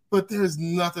 Yeah. but there's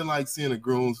nothing like seeing a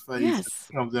groom's face Yes. as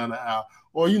it comes down the aisle.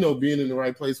 Or, being in the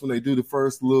right place when they do the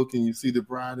first look and you see the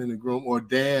bride and the groom, or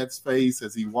dad's face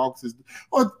as he walks his.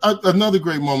 Or another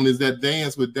great moment is that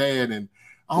dance with dad, and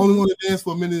I only want to dance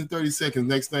for a minute and 30 seconds.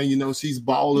 Next thing you know, she's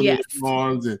bawling in his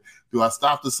arms, and do I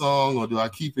stop the song or do I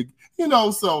keep it?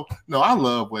 So no, I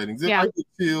love weddings. I get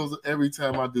chills every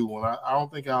time I do one. I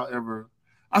don't think I'll ever.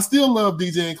 I still love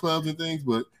DJing clubs and things,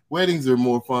 but weddings are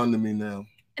more fun to me now.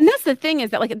 And that's the thing,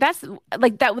 is that that's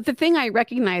the thing I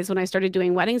recognized when I started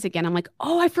doing weddings again. I'm like,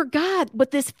 oh, I forgot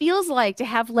what this feels like to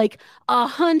have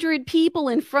 100 people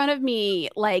in front of me,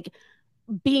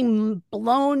 being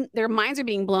blown, their minds are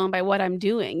being blown by what I'm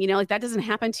doing. That doesn't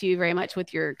happen to you very much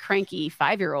with your cranky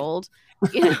 5-year-old.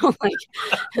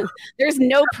 There's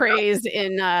no praise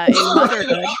in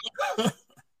motherhood.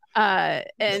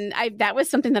 And that was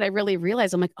something that I really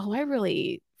realized. I'm like, oh, I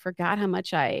really forgot how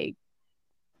much I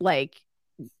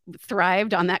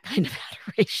thrived on that kind of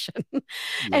adoration.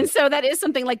 And so that is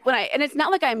something and it's not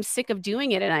like I'm sick of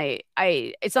doing it. And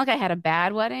it's not like I had a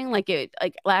bad wedding.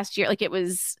 Last year,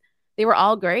 they were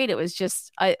all great. It was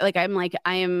just we're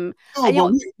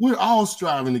all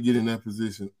striving to get in that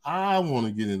position. I want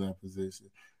to get in that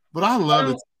position, but I love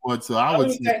it so much. So I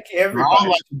would say I like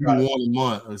to do one a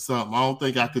month or something. I don't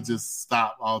think I could just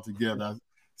stop altogether. I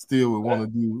still would want to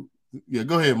do. Yeah,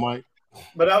 go ahead, Mike.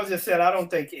 But I was just saying, I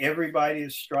don't think everybody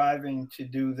is striving to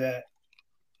do that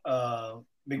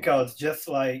because just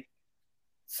like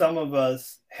some of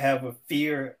us have a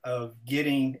fear of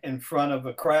getting in front of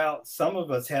a crowd, some of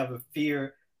us have a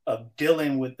fear of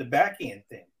dealing with the back end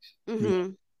things.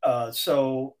 Mm-hmm.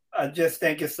 So I just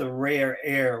think it's a rare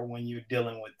air when you're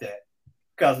dealing with that.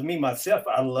 Because me, myself,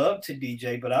 I love to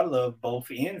DJ, but I love both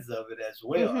ends of it as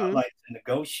well. Mm-hmm. I like to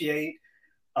negotiate.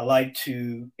 I like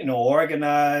to,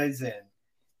 organize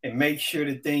and make sure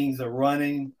that things are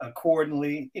running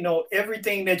accordingly.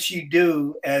 Everything that you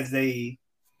do as a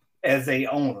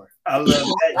owner, I love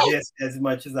that just as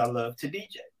much as I love to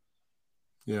DJ.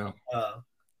 Yeah.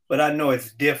 But I know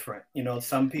it's different.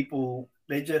 Some people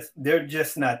they're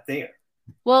just not there.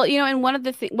 Well, and one of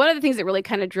the things that really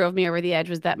kind of drove me over the edge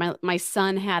was that my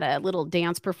son had a little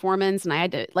dance performance, and I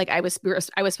had to I was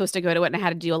supposed to go to it, and I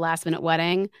had to do a last minute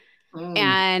wedding.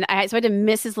 And I had to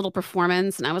miss his little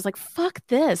performance, and I was like, "Fuck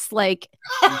this!"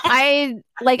 I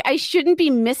shouldn't be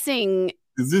missing.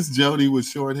 Is this Jody with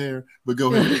short hair? But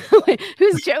go ahead.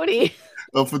 Who's Jody?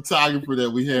 A photographer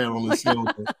that we had on the show.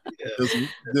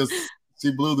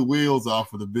 She blew the wheels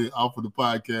off of the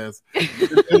podcast.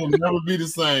 It'll never be the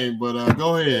same. But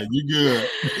go ahead, you good.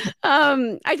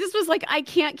 I just was like, I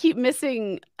can't keep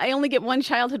missing. I only get one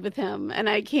childhood with him, and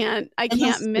I can't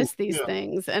miss these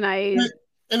things.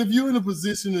 And if you're in a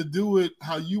position to do it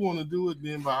how you want to do it,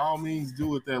 then by all means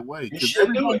do it that way. Because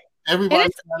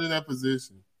everybody's not in that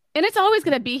position. And it's always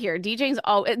going to be here. DJing's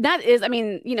that is,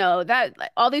 that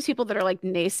all these people that are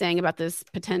naysaying about this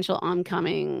potential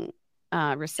oncoming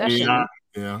recession.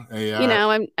 AI.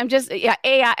 I'm just, AI.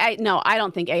 I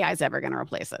don't think AI is ever going to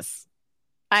replace us.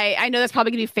 I know that's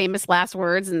probably going to be famous last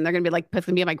words, and they're going to be it's going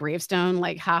to be on my gravestone.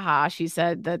 Haha, she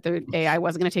said that the AI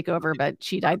wasn't going to take over, but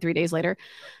she died 3 days later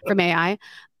from AI.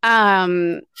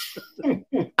 I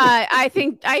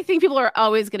think people are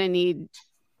always going to need.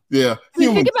 Yeah.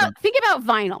 Think about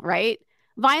vinyl, right?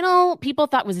 Vinyl people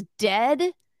thought was dead,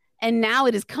 and now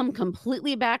it has come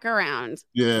completely back around.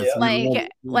 Yes. I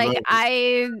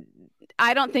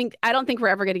don't think we're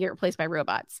ever going to get replaced by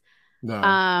robots.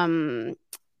 No.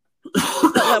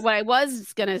 But what I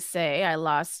was gonna say, I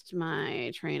lost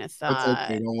my train of thought.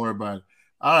 That's okay. Don't worry about it.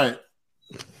 All right,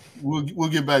 we'll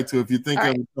get back to it. If you think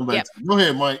of it, come back. Go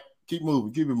ahead, Mike. Keep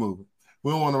moving. Keep it moving.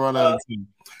 We don't want to run out of time.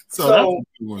 So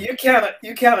you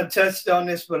kind of touched on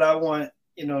this, but I want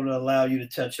to allow you to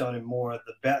touch on it more.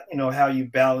 How you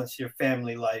balance your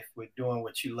family life with doing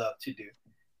what you love to do.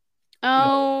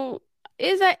 Oh,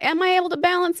 am I able to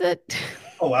balance it?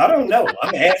 Oh, I don't know.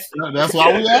 I'm asking. That's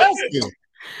why we asking.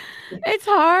 It's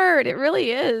hard. It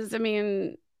really is.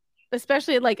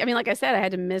 Especially like I said, I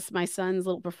had to miss my son's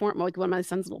little one of my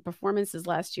son's little performances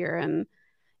last year. And,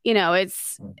 I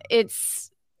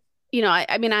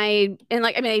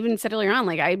even said earlier on,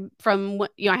 I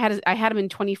had him in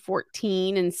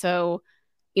 2014. And so,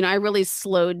 I really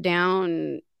slowed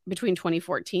down between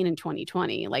 2014 and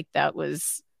 2020. That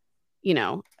was,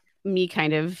 me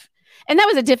kind of, and that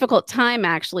was a difficult time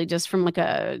actually, just from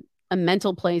a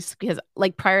mental place, because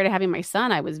prior to having my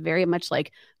son, I was very much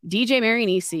DJ Mary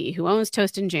Nisi, who owns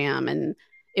Toast and Jam. And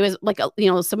it was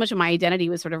so much of my identity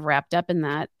was sort of wrapped up in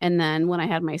that. And then when I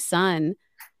had my son,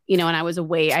 and I was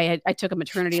away, I took a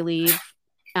maternity leave.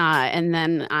 And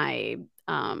then I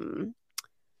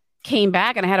came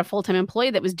back and I had a full-time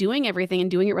employee that was doing everything and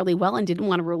doing it really well and didn't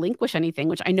want to relinquish anything,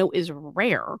 which I know is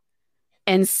rare.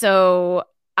 And so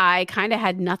I kind of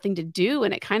had nothing to do,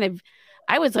 and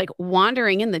I was like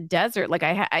wandering in the desert. Like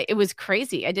it was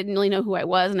crazy. I didn't really know who I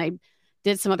was, and I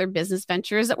did some other business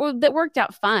ventures that worked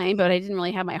out fine, but I didn't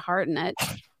really have my heart in it.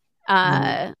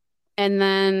 And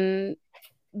then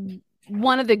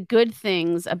one of the good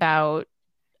things about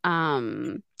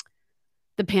the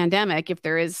pandemic, if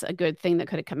there is a good thing that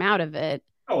could have come out of it.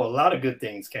 Oh, a lot of good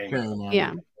things came out.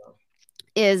 Yeah.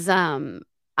 Is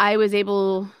I was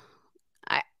able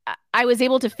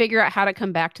to figure out how to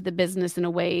come back to the business in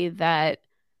a way that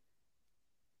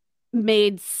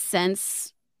made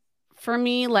sense for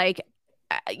me. Like,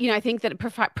 I think that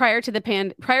prior to the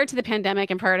pandemic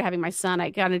and prior to having my son,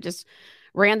 I kind of just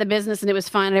ran the business and it was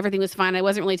fine and everything was fine. I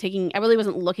really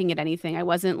wasn't looking at anything. I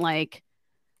wasn't like,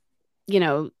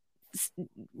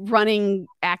 running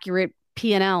accurate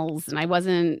P&Ls, and I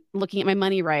wasn't looking at my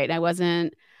money right. I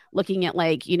wasn't looking at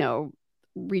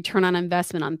return on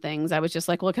investment on things. I was just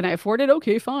like, well, can I afford it?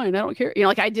 Okay, fine. I don't care.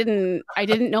 I didn't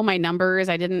know my numbers.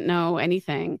 I didn't know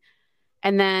anything.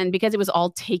 And then because it was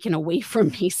all taken away from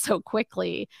me so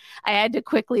quickly, I had to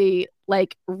quickly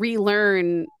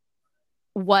relearn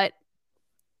what,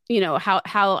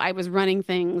 how I was running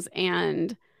things.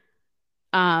 And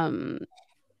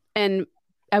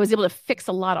I was able to fix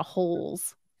a lot of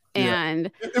holes.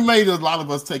 And it made a lot of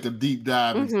us take a deep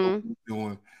dive into what we're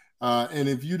doing. And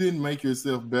if you didn't make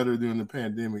yourself better during the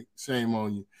pandemic, shame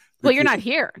on you. Well, you're not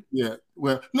here. Yeah.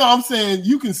 Well, no, I'm saying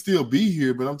you can still be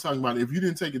here, but I'm talking about if you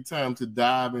didn't take the time to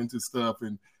dive into stuff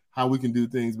and how we can do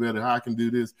things better, how I can do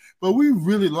this. But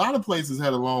a lot of places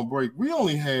had a long break. We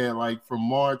only had from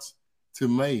March to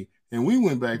May, and we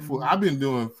went back I've been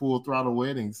doing full throttle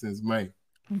weddings since May.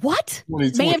 What? May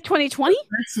of 2020?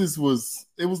 Texas was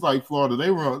like Florida.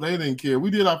 They didn't care. We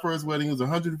did our first wedding. It was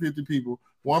 150 people.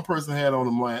 One person had on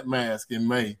a mask in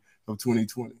May of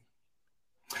 2020.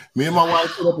 Me and my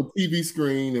wife put up a TV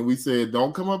screen and we said,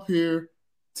 don't come up here,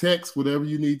 text whatever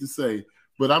you need to say.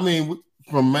 But I mean,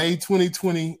 from May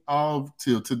 2020 all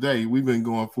till today, we've been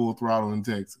going full throttle in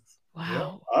Texas.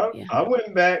 Wow. I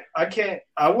went back.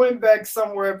 I went back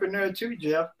somewhere up in there too,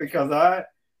 Jeff, because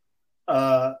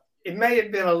it may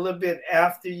have been a little bit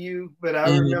after you, but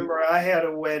I remember I had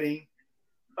a wedding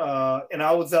and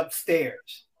I was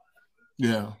upstairs.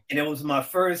 Yeah. And it was my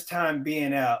first time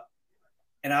being out.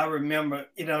 And I remember,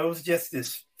 it was just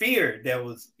this fear that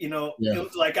was, it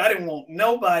was like I didn't want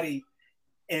nobody.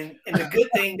 And the good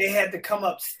thing, they had to come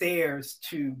upstairs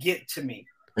to get to me.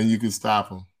 And you could stop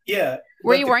them. Yeah.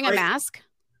 Were you wearing a mask?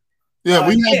 Yeah,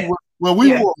 we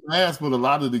wore masks, but a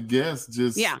lot of the guests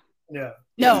just. Yeah.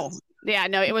 No. Yeah,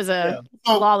 no, it was a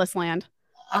lawless land.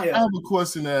 I have a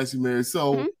question to ask you, Mary.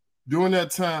 So during that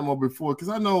time or before, because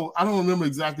I don't remember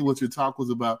exactly what your talk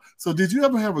was about. So did you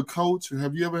ever have a coach, or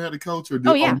have you ever had a coach, or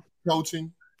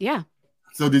coaching? Yeah.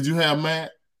 So did you have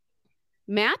Matt?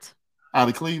 Matt? Out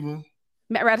of Cleveland?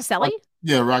 Matt Raticelli?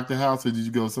 Yeah, Rock the House, or did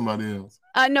you go with somebody else?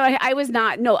 No, I was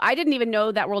not. No, I didn't even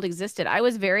know that world existed. I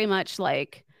was very much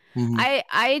like,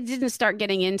 I didn't start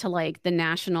getting into the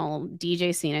national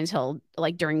DJ scene until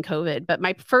during COVID. But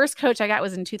my first coach I got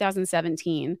was in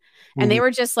 2017, and they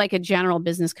were just a general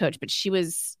business coach. But she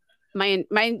was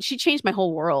she changed my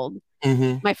whole world.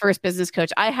 My first business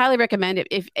coach. I highly recommend it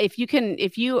if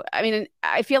you. I mean,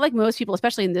 I feel like most people,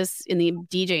 especially in the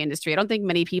DJ industry, I don't think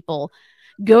many people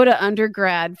go to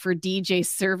undergrad for DJ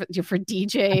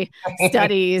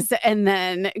studies and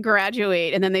then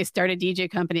graduate and then they start a DJ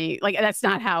company. That's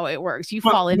not how it works. You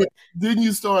fall in. Didn't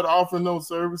you start offering those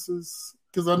services?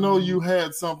 Because I know you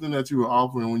had something that you were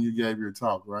offering when you gave your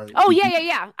talk, right? Oh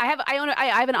yeah. I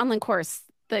have an online course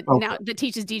that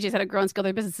teaches DJs how to grow and scale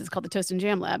their businesses called the Toast and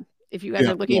Jam Lab. If you guys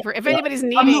are looking for, if anybody's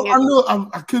needing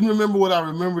I couldn't remember what I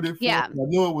remembered it for. Yeah. I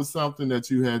knew it was something that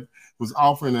you was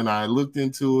offering, and I looked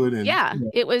into it. And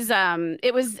it was,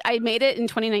 I made it in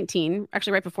 2019,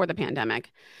 actually right before the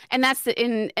pandemic. And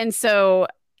so,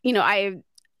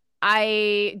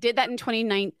 I did that in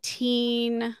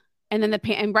 2019 and then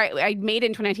I made it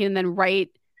in 2019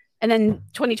 and then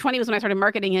 2020 was when I started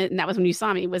marketing it. And that was when you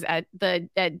saw me, was at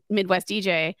Midwest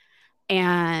DJ.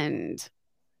 And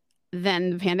then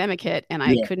the pandemic hit and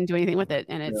I couldn't do anything with it.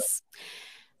 And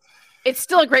it's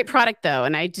still a great product though.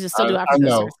 And I just still do after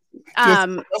those.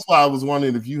 That's why I was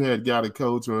wondering if you had got a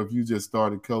coach or if you just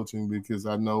started coaching, because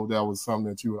I know that was something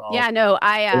that you were offering. Yeah, no,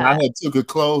 I had took a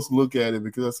close look at it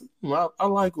because I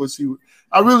like what you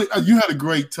had a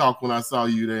great talk when I saw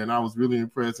you there, and I was really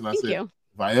impressed. And I said,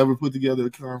 if I ever put together a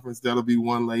conference, that'll be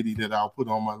one lady that I'll put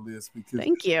on my list because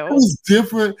thank you. It was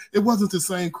different. It wasn't the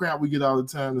same crap we get all the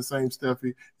time, the same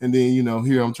stuffy. And then,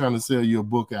 here I'm trying to sell you a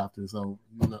book after. So,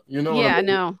 Yeah, what I mean?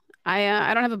 No,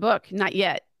 I don't have a book, not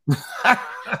yet.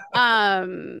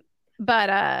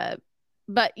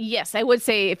 But yes, I would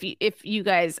say if you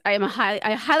guys, I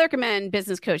highly recommend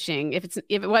business coaching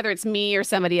whether it's me or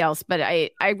somebody else, but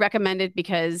I recommend it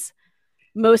because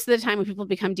most of the time when people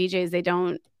become DJs, they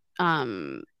don't.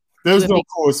 There's no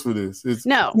course for this.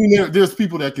 No. There's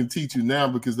people that can teach you now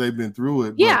because they've been through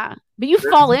it. Yeah, but you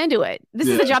fall into it. This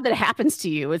is a job that happens to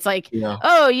you. It's like,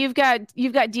 oh, you've got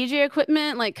DJ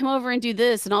equipment. Like, come over and do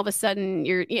this, and all of a sudden,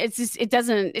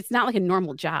 it's not like a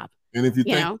normal job. And if you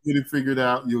think you get it figured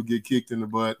out, you'll get kicked in the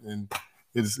butt, and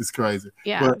it's crazy.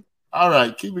 Yeah. But all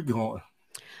right, keep it going.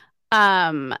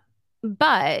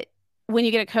 But when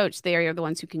you get a coach, they are the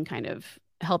ones who can kind of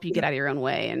help you get out of your own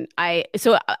way. And are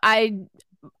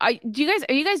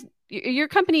you guys, your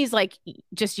company's like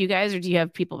just you guys, or do you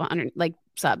have people under like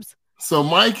subs? So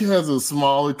Mike has a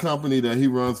smaller company that he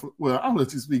runs. Well, I'll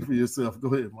let you speak for yourself.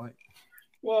 Go ahead, Mike.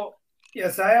 Well,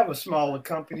 yes, I have a smaller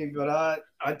company, but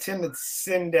I tend to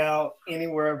send out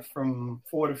anywhere from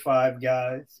 4 to 5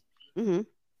 guys. Mm-hmm.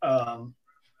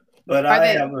 But I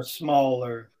have a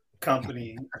smaller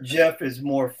company. Jeff is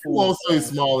more full. He won't say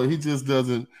smaller. He just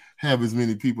doesn't have as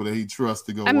many people that he trusts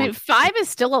to go. I mean, 5 is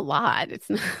still a lot. It's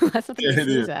not. That's not it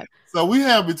is. That. So we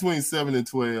have between 7 and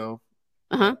 12.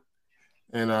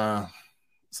 And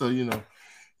so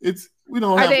we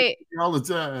don't have all the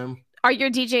time. Are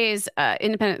your DJs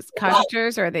independent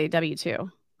contractors or are they W-2?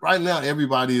 Right now,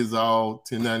 everybody is all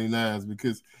 1099s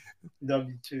because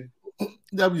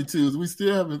W-2s. We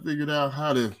still haven't figured out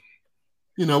how to.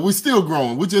 We're still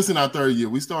growing. We're just in our 3rd year.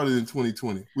 We started in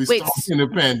 2020. We started in the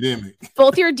pandemic.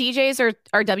 Both your DJs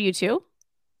are W-2?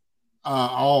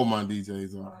 All my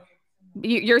DJs are.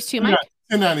 Yours too, Mike?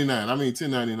 1099. I mean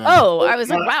 1099. Oh, I was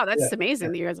like, wow, that's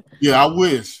amazing. Yeah, I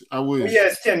wish. Yeah,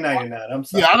 it's 1099. I'm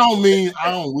sorry. Yeah,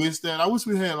 I don't wish that. I wish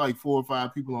we had like 4 or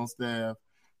 5 people on staff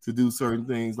to do certain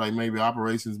things, like maybe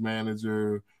operations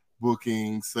manager,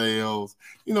 booking, sales.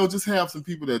 Just have some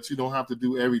people that you don't have to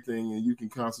do everything and you can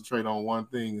concentrate on one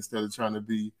thing instead of trying to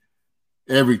be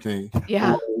everything.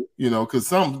 Yeah. Because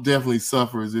some definitely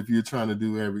suffers if you're trying to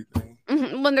do everything.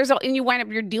 Mm-hmm. When and you wind up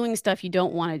you're doing stuff you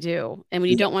don't want to do, and when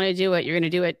you don't want to do it, you're going to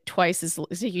do it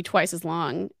take you twice as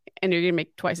long, and you're going to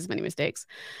make twice as many mistakes.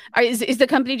 Is the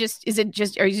company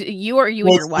are you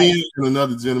and your wife? And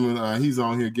another gentleman, he's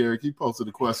on here, Garrick. He posted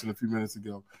a question a few minutes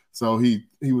ago, so he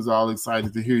was all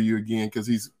excited to hear you again because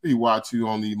he watched you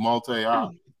on the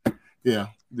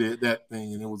that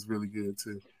thing, and it was really good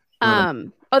too.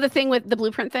 The thing with the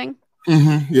blueprint thing.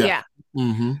 Mm-hmm, yeah.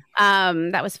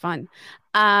 Mm-hmm. That was fun.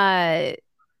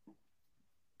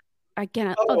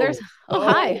 Again, there's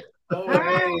hi.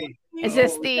 Hey. Is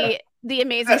this the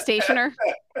amazing stationer?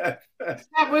 That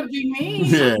would be me.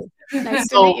 Yeah. Nice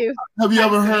to meet you. Have you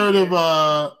ever heard of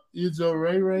Ijo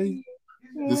Ray Ray?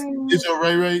 Ijo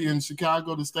Ray Ray in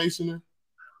Chicago, the stationer?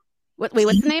 What's the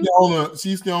name? She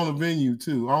used to own a venue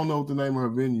too. I don't know what the name of her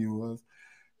venue was.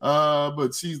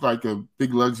 But she's like a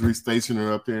big luxury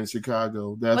stationer up there in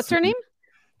Chicago. What's her name?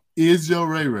 Ijo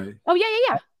Ray Ray. Oh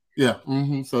yeah. Yeah.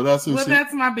 Mm-hmm. So that's who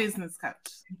that's my business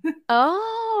coach.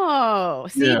 Oh,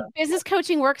 see, business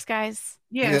coaching works, guys.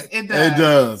 Yes, it does. It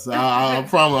does. I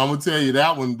promise. I'm gonna tell you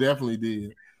that one definitely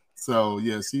did. So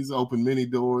yeah, she's opened many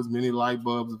doors, many light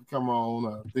bulbs have come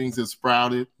on. Things have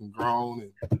sprouted and grown.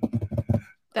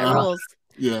 That rules.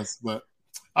 Yes, but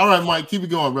all right, Mike, keep it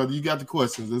going, brother. You got the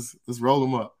questions. Let's roll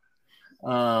them up.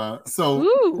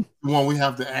 The one we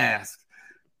have to ask.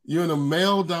 You're in a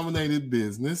male-dominated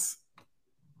business.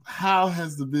 How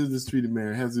has the business treated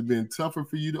Mary? Has it been tougher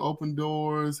for you to open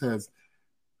doors?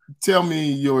 Tell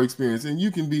me your experience. And you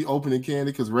can be open and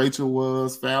candid because Rachel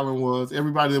was, Fallon was,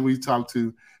 everybody that we talked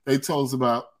to, they told us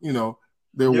about,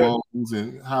 their woes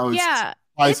and how it's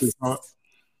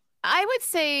I would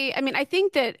say, I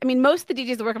think that most of the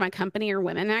DJs that work at my company are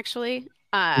women, actually.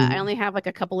 I only have like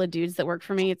a couple of dudes that work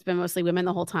for me. It's been mostly women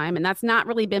the whole time. And that's not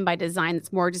really been by design.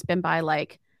 It's more just been by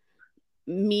like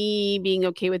me being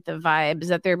okay with the vibes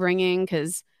that they're bringing.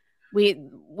 Cause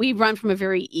we run from a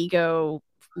very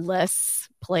ego-less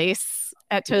place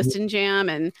at Toast and Jam.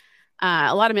 And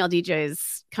a lot of male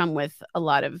DJs come with a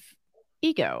lot of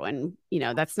ego. And,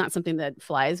 that's not something that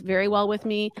flies very well with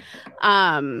me.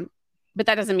 But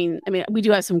that doesn't mean, we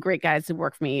do have some great guys who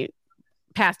work for me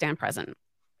past and present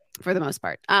for the most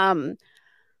part.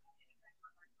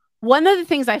 One of the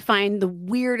things I find the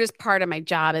weirdest part of my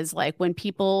job is like when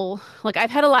people, like I've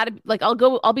had a lot of, like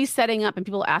I'll be setting up and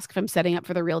people ask if I'm setting up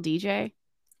for the real DJ.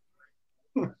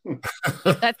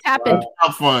 That's happened.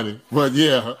 Not funny, but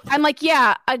yeah. I'm like,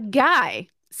 yeah, a guy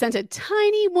sent a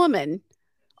tiny woman,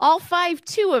 all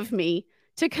 5'2" of me,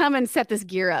 to come and set this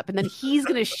gear up. And then he's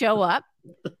going to show up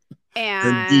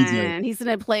and he's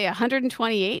going to play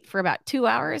 128 for about 2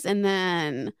 hours. And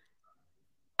then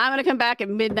I'm going to come back at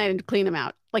midnight and clean him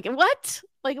out. Like, what?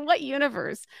 Like, what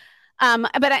universe?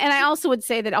 But I also would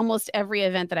say that almost every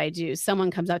event that I do, someone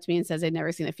comes up to me and says they've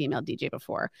never seen a female DJ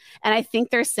before. And I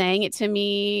think they're saying it to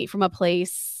me from a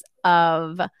place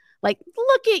of like,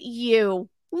 look at you.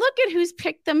 Look at who's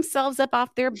picked themselves up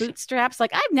off their bootstraps.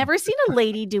 Like, I've never seen a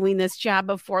lady doing this job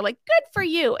before. Like, good for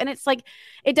you. And it's like,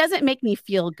 it doesn't make me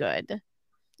feel good.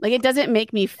 Like, it doesn't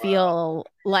make me feel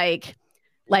like,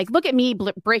 look at me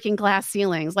breaking glass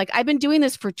ceilings. Like, I've been doing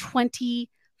this for 20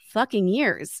 fucking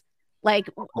years. Like,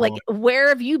 where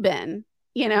have you been?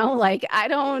 You know, like, I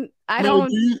don't.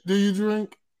 Do you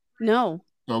drink? No.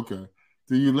 Okay.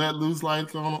 Do you let loose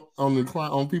like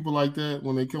on people like that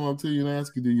when they come up to you and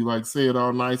ask you? Do you like say it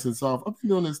all nice and soft? I've been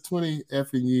doing this 20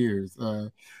 effing years.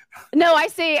 No, I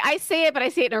say it, but I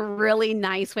say it in a really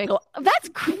nice way. I go, that's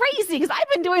crazy because I've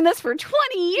been doing this for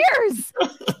 20 years.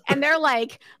 And they're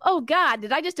like, oh God,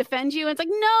 did I just offend you? And it's like,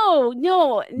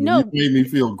 no. You made me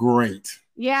feel great.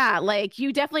 Yeah, like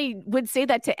you definitely would say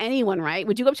that to anyone, right?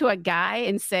 Would you go up to a guy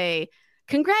and say,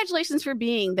 congratulations for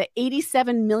being the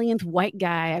 87 millionth white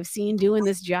guy I've seen doing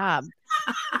this job.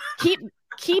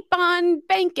 Keep on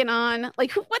banking on.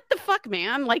 Like, what the fuck,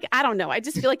 man? Like, I don't know. I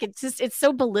just feel like it's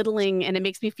so belittling and it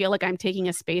makes me feel like I'm taking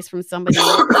a space from somebody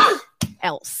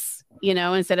else, you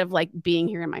know, instead of like being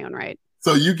here in my own right.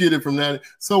 So you get it from that.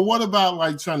 So what about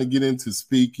like trying to get into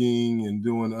speaking and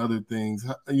doing other things,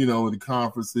 you know, the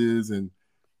conferences and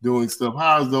doing stuff?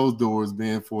 How's those doors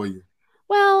been for you?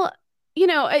 Well, you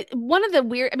know, one of the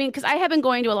weird, I mean, because I have been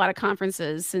going to a lot of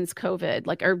conferences since COVID,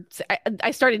 like, or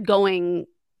I started going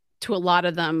to a lot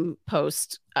of them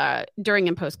during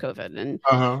and post COVID. And,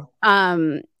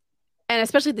 and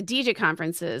especially the DJ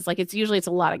conferences, like it's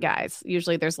a lot of guys.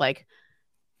 Usually there's like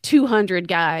 200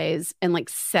 guys and like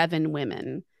 7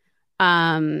 women.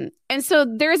 And so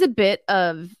there's a bit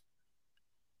of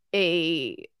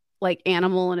a like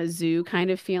animal in a zoo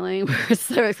kind of feeling where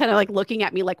they're kind of like looking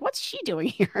at me like, what's she doing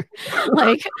here?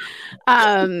 Like,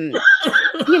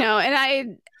 you know,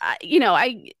 and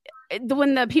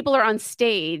when the people are on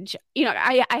stage, you know,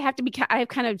 I have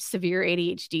kind of severe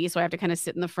ADHD. So I have to kind of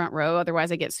sit in the front row.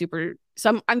 Otherwise I get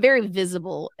I'm very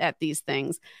visible at these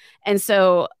things. And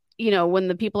so, you know, when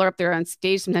the people are up there on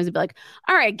stage, sometimes they'll be like,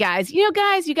 all right, guys, you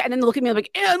got, and then they look at me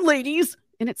like, and ladies.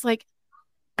 And it's like,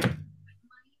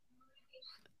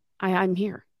 I'm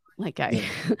here. Like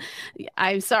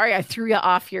I'm sorry I threw you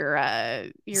off your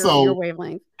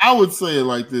wavelength. I would say it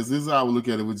like this. This is how I would look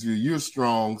at it with you. You're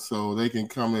strong, so they can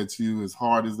come at you as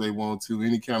hard as they want to,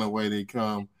 any kind of way they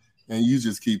come, and you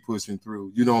just keep pushing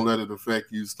through. You don't let it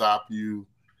affect you, stop you.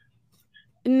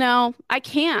 No, I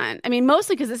can't. I mean,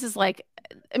 mostly because this is like,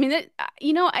 I mean,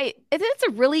 it's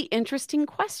a really interesting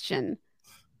question.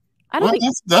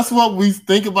 That's what we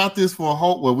think about this for a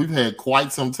whole. Well, we've had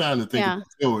quite some time to think about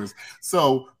yours.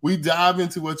 So we dive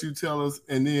into what you tell us,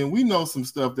 and then we know some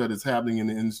stuff that is happening in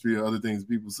the industry or other things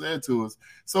people said to us.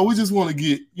 So we just want to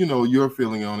get, you know, your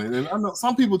feeling on it. And I know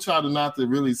some people try to not to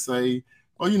really say,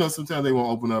 or, you know, sometimes they won't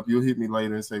open up. You'll hit me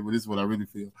later and say, well, this is what I really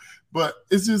feel. But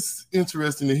it's just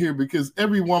interesting to hear because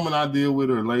every woman I deal with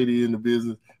or lady in the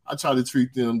business, I try to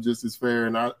treat them just as fair.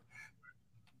 And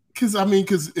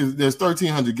because if there's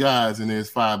 1,300 guys and there's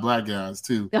 5 black guys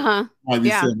too, might be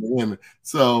 7 women.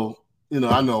 So, you know,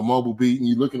 I know mobile beat and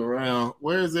you're looking around,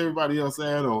 where is everybody else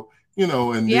at? Or, you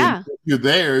know, and then you're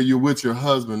there, you're with your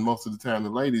husband most of the time, the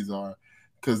ladies are,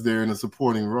 because they're in a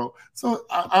supporting role. So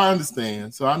I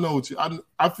understand. So I know what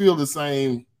I feel the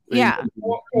same thing. Yeah.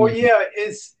 Well, yeah,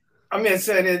 it's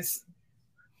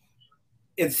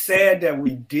sad that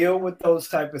we deal with those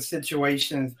type of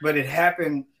situations, but it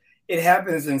happens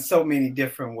in so many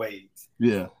different ways.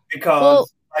 Yeah.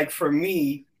 Because like for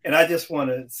me, and I just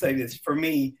want to say this, for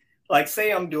me, like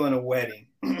say I'm doing a wedding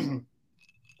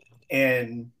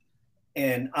and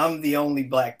I'm the only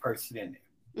black person in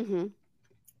there. Mm-hmm.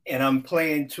 And I'm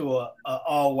playing to a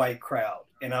all white crowd.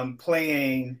 And I'm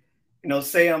playing, you know,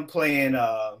 say I'm playing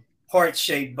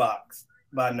Heart-Shaped Box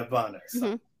by Nirvana or something.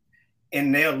 Mm-hmm.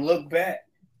 And they'll look back.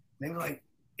 They're like,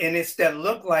 and it's that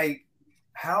look like,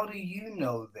 how do you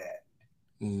know that?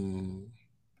 Mm.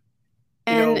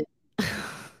 And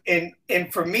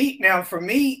and for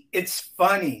me, it's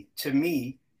funny to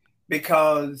me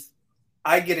because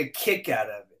I get a kick out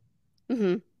of it.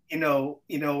 Mm-hmm.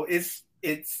 You know, it's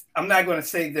I'm not going to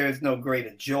say there's no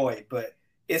greater joy, but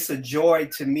it's a joy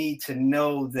to me to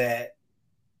know that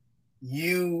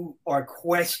you are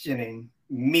questioning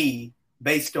me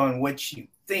based on what you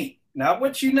think, not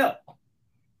what you know,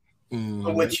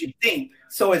 but what you think.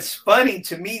 So it's funny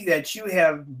to me that you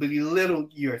have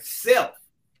belittled yourself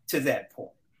to that point.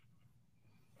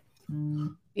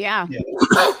 Yeah.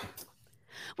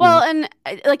 Well, and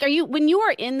like, when you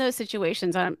are in those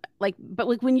situations,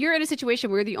 when you're in a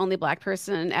situation where you're the only Black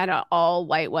person at an all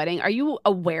white wedding, are you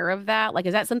aware of that? Like,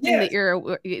 is that something that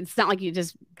it's not like you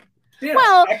just,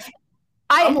 well,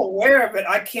 I'm aware of it.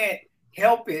 I can't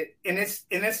help it. And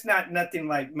it's not nothing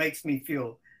like makes me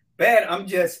feel bad. I'm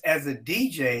just, as a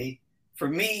DJ, for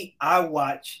me, I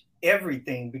watch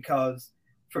everything, because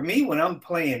for me, when I'm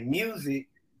playing music,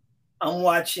 I'm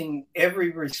watching every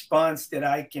response that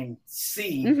I can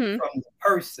see from the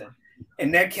person,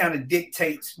 and that kind of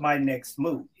dictates my next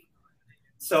move.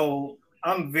 So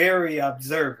I'm very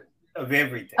observant of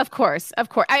everything. Of course.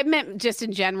 I meant just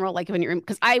in general, like when you're,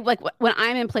 because I like when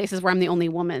I'm in places where I'm the only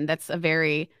woman. That's and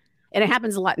it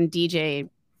happens a lot in DJ,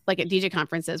 like at DJ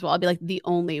conferences. Well, I'll be like the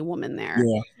only woman there,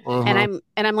 and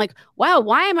I'm like, wow,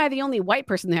 why am I the only white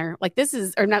person there? Like, this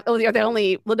is, or not, the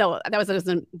only. Well, no, that was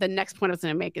the next point I was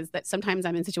going to make, is that sometimes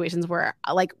I'm in situations where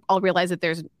I'll realize that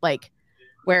there's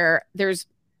where there's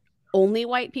only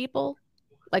white people.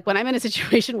 Like when I'm in a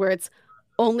situation where it's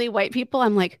only white people,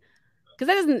 I'm like, because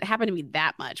that doesn't happen to me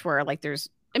that much. Where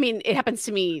it happens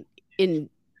to me in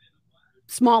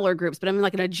smaller groups, but I'm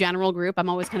like in a general group, I'm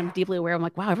always kind of deeply aware. I'm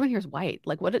like, wow, everyone here is white.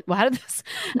 Like, how did this?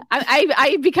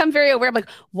 I become very aware. I'm like,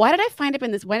 why did I find up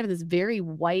in this very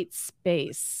white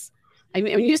space? I'm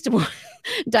used to more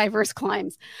diverse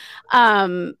climes,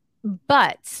 but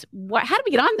how did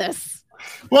we get on this?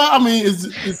 Well, I mean,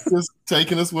 it's just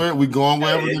taking us where we're going,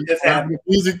 wherever the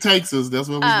music takes us. That's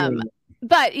what we're doing.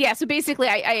 But yeah, so basically,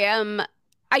 I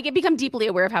become deeply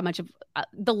aware of how much of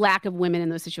the lack of women in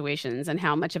those situations and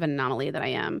how much of an anomaly that I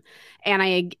am. And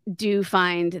I do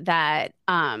find that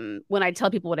when I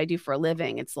tell people what I do for a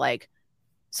living, it's like,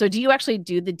 so do you actually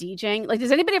do the DJing? Like,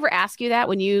 does anybody ever ask you that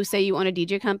when you say you own a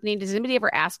DJ company? Does anybody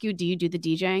ever ask you, do you do the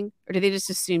DJing? Or do they just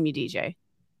assume you DJ?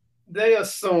 They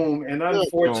assume, and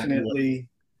unfortunately,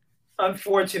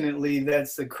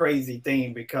 that's the crazy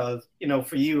thing, because,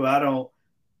 for you, I don't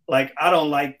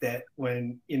like that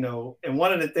when, and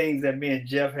one of the things that me and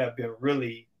Jeff have been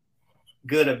really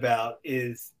good about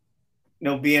is,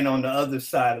 being on the other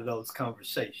side of those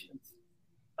conversations.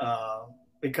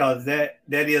 Because that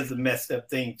is a messed up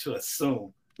thing to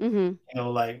assume,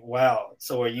 like, wow,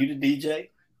 so are you the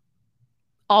DJ?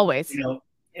 Always.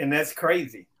 And that's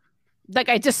crazy. Like,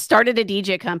 I just started a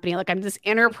DJ company. Like, I'm this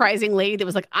enterprising lady that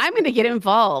was like, I'm going to get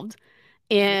involved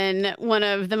in one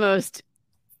of the most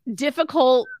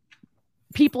difficult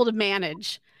people to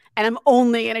manage, and I'm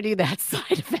only going to do that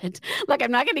side of it. Like,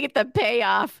 I'm not going to get the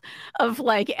payoff of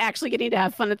like actually getting to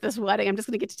have fun at this wedding. I'm just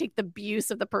going to get to take the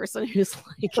abuse of the person who's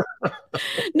like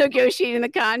negotiating the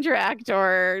contract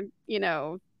or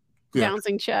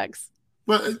bouncing checks.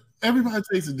 But everybody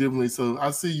takes it differently. So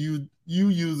I see you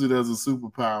use it as a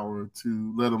superpower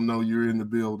to let them know you're in the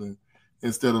building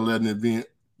instead of letting it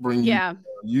bring you.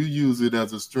 You use it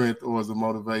as a strength or as a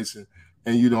motivation,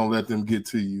 and you don't let them get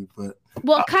to you. But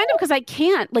kind of, because I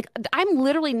can't. Like, I'm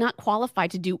literally not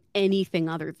qualified to do anything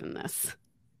other than this.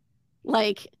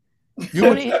 Like, you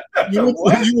went to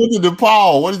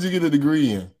DePaul. What did you get a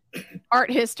degree in?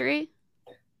 Art history.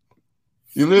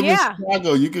 You live in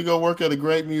Chicago. You could go work at a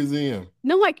great museum.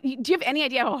 No, like, do you have any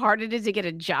idea how hard it is to get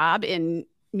a job in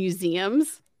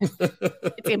museums?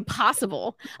 It's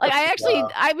impossible. Like,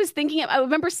 I was thinking, I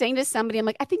remember saying to somebody, I'm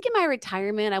like, I think in my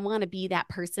retirement, I want to be that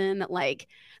person that like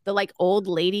the like old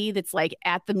lady that's like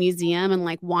at the museum and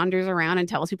like wanders around and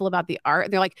tells people about the art.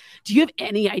 And they're like, do you have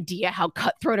any idea how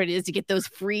cutthroat it is to get those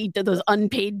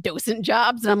unpaid docent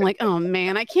jobs? And I'm like, oh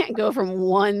man, I can't go from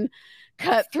one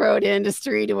cutthroat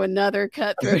industry to another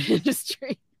cutthroat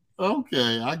industry.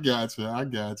 Okay, I got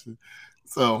you.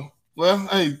 So, well,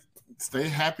 hey, stay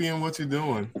happy in what you're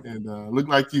doing, and look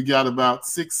like you got about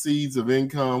 6 seeds of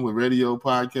income with radio,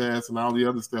 podcasts, and all the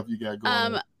other stuff you got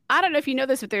going on. I don't know if you know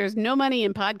this, but there's no money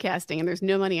in podcasting and there's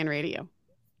no money in radio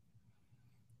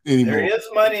anymore. There is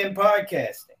money in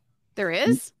podcasting. There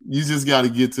is? You just got to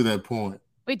get to that point.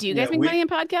 Wait, do you guys make money in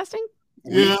podcasting?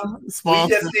 Yeah, we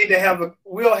just need to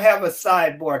we'll have a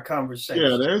sidebar conversation.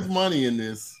 Yeah, there's money in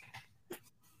this.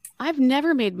 I've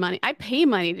never made money. I pay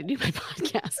money to do my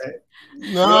podcast.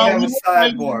 No, we'll have a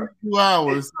sidebar. 2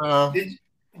 hours.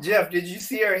 Jeff, did you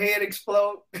see her head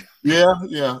explode?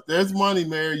 Yeah. There's money,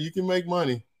 Mary. You can make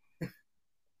money.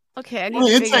 Okay,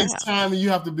 it takes time, and you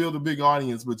have to build a big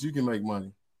audience, but you can make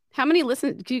money. How many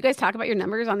do you guys talk about your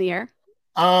numbers on the air?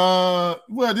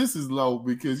 Well, this is low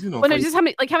because Well, no, just how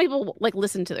many people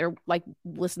listen to the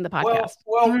podcast.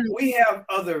 Well, we have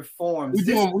other forms.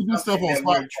 We do stuff on Spotify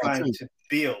we're trying to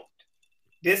build.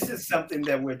 This is something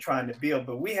that we're trying to build,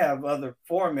 but we have other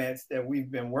formats that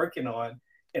we've been working on,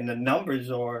 and the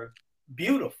numbers are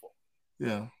beautiful.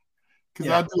 Yeah. Because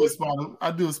I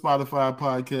do a Spotify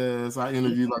podcast. I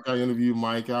interview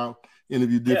Mike. I'll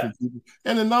interview different people.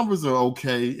 And the numbers are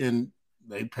okay. And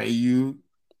they pay you.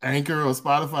 Anchor or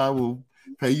Spotify will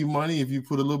pay you money if you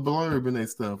put a little blurb in their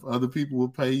stuff. Other people will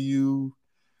pay you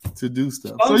to do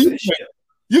stuff. So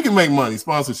you can make money.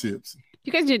 Sponsorships.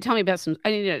 You guys need to tell me about some.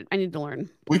 I need to learn.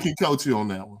 We can coach you on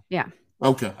that one. Yeah.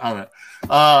 Okay. All right.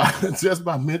 Just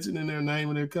by mentioning their name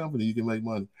and their company, you can make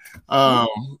money.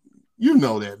 You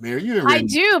know that, Mary. I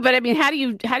do, but I mean, how do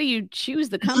you choose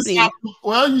the company?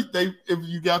 If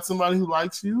you got somebody who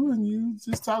likes you, and you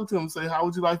just talk to them, say, "How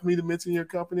would you like me to mention your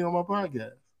company on my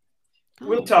podcast?"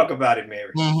 We'll talk about it,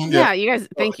 Mary. Mm-hmm, yeah, you guys.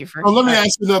 Thank you for. Let me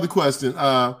ask you another question.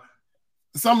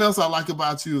 Something else I like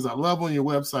about you is I love on your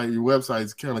website. Your website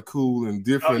is kind of cool and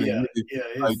different.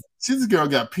 This girl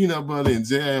got peanut butter and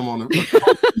jam on it.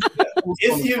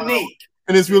 It's unique,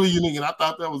 and it's really unique. And I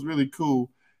thought that was really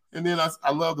cool. And then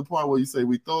I love the part where you say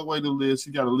we throw away the list.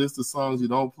 You got a list of songs you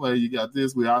don't play. You got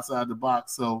this. We're outside the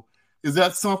box. So is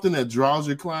that something that draws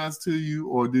your clients to you,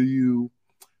 or do you?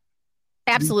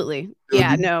 Absolutely.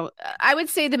 Yeah, no, I would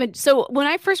say so when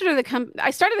I first started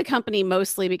I started the company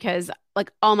mostly because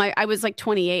I was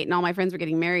 28 and all my friends were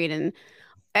getting married, and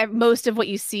most of what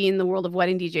you see in the world of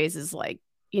wedding DJs is they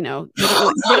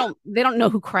don't know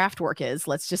who Kraftwerk is.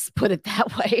 Let's just put it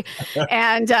that way.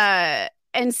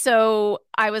 And so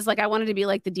I was I wanted to be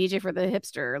like the DJ for the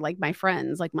hipster, like my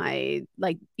friends,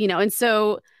 and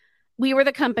so we were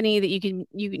the company that you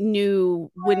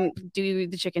knew wouldn't do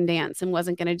the chicken dance and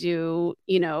wasn't going to do,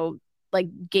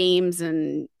 games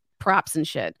and props and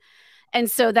shit. And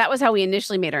so that was how we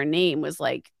initially made our name, was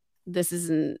this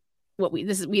isn't what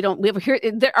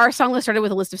our song list started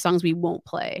with a list of songs we won't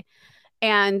play.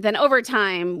 And then over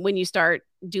time, when you start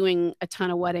doing a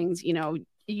ton of weddings, we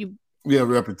have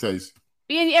a reputation.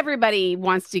 And everybody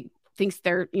thinks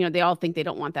they all think they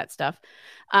don't want that stuff.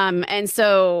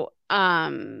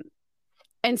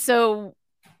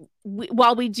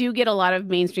 While we do get a lot of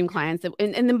mainstream clients,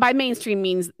 and then by mainstream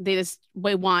means they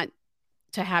want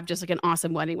to have just an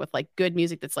awesome wedding with good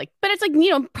music that's but it's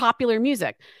popular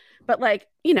music. But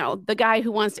the guy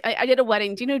who wants I did a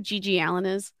wedding. Do you know who Gigi Allen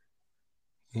is?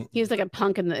 He was a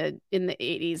punk in the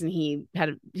 80s, and he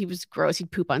was gross. He'd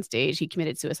poop on stage. He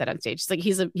committed suicide on stage.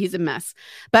 It's he's a mess.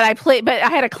 But I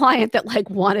had a client that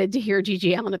wanted to hear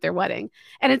Gigi Allen at their wedding,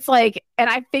 and it's and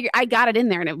I figured I got it in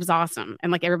there, and it was awesome,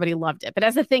 and everybody loved it. But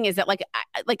as the thing is that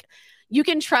you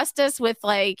can trust us with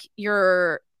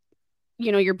your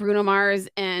Bruno Mars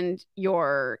and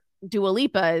your Dua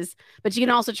Lipas, but you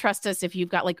can also trust us if you've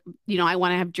got I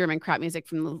want to have German crap music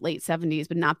from the late 70s,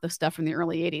 but not the stuff from the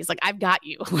early 80s. I've got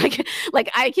you.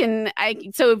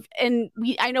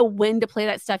 I know when to play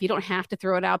that stuff. You don't have to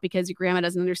throw it out because your grandma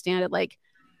doesn't understand it.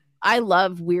 I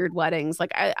love weird weddings.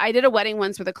 I did a wedding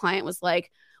once where the client was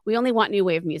we only want new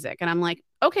wave music. And I'm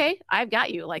okay, I've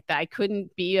got you. I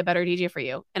couldn't be a better DJ for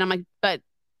you. And I'm but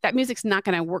that music's not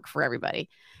going to work for everybody.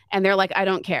 And they're I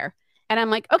don't care. And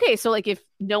I'm okay, so if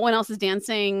no one else is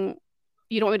dancing,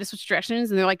 you don't want me to switch directions?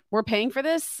 And they're we're paying for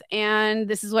this, and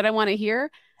this is what I want to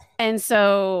hear. And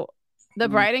so the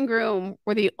bride and groom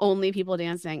were the only people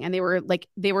dancing, and they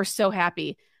were so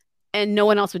happy, and no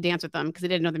one else would dance with them because they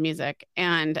didn't know the music.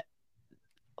 And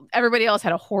everybody else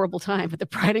had a horrible time, but the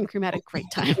bride and groom had a great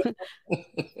time.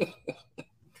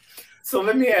 So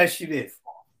let me ask you this.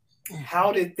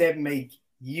 How did that make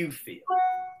you feel?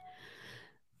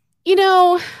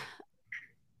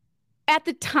 At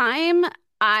the time,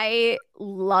 I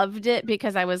loved it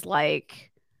because I was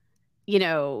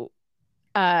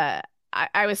I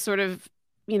was sort of,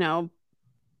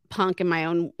 punk in my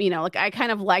own, I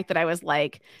kind of liked that I was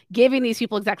giving these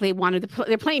people exactly wanted to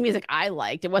they're playing music I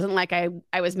liked. It wasn't I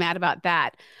was mad about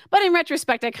that. But in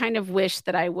retrospect, I kind of wish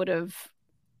that I would have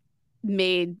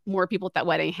made more people at that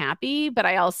wedding happy. But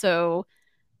I also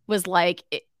was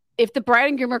if the bride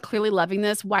and groom are clearly loving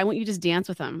this, why won't you just dance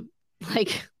with them?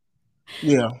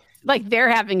 Yeah. They're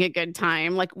having a good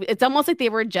time. It's almost they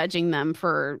were judging them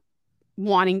for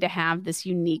wanting to have this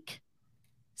unique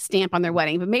stamp on their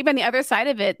wedding. But maybe on the other side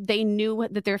of it, they knew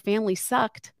that their family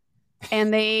sucked.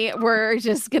 And they were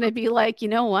just going to be you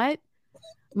know what?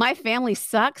 My family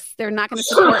sucks. They're not going to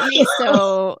support me.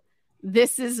 So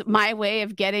this is my way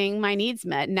of getting my needs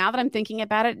met. Now that I'm thinking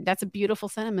about it, that's a beautiful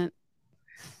sentiment.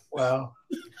 Wow.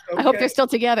 Okay. I hope they're still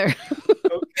together.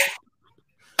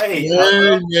 Hey,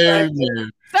 Sorry,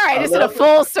 I just did a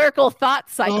full circle thought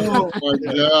cycle. Oh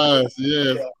my gosh,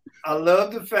 yes. Yeah. I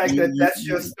love the fact that that's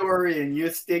your story and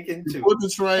you're sticking to it. Put the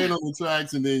train on the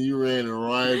tracks and then you ran it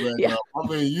right back up. I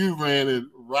mean, you ran it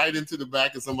right into the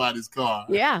back of somebody's car.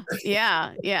 Yeah.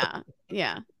 Oh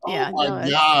my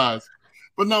gosh.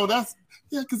 But no,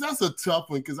 because that's a tough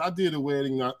one, because I did a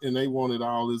wedding and they wanted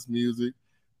all this music.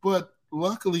 But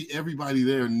luckily, everybody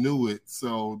there knew it,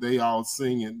 so they all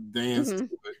sing and dance to it.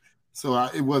 So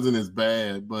it wasn't as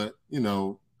bad, but,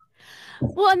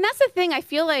 Well, and that's the thing. I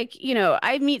feel like,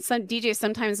 I meet some DJs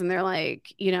sometimes and they're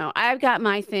like, I've got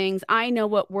my things. I know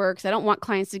what works. I don't want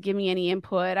clients to give me any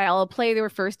input. I'll play their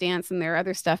first dance and their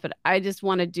other stuff, but I just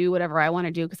want to do whatever I want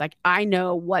to do because I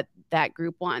know what that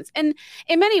group wants. And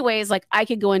in many ways, like I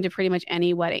could go into pretty much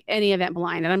any wedding, any event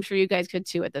blind, and I'm sure you guys could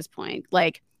too at this point.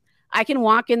 Like I can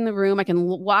walk in the room, I can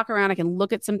walk around, I can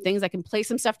look at some things, I can play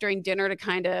some stuff during dinner to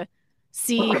kind of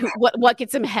see what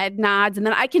gets some head nods, and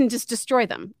then I can just destroy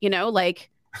them, like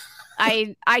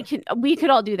we could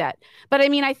all do that. But I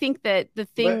mean, I think that the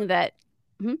thing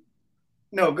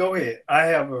No, go ahead. I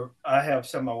have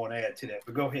something I want to add to that,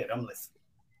 but go ahead. I'm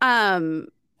listening.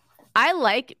 I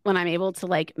like when I'm able to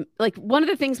like one of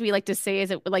the things we like to say is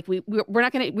that like we're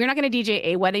not gonna DJ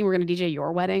a wedding, we're gonna DJ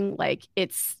your wedding. Like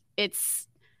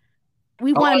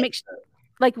we want to make sure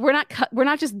like we're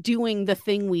not just doing the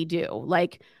thing we do.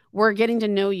 Like we're getting to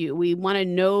know you. We want to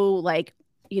know, like,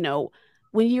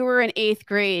 when you were in 8th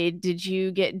grade, did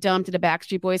you get dumped at a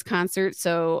Backstreet Boys concert?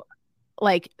 So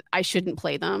like I shouldn't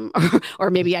play them or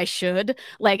maybe I should.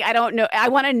 Like, I don't know. I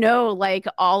want to know like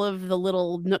all of the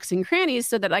little nooks and crannies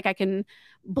so that like I can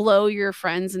blow your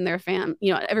friends and their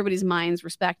everybody's minds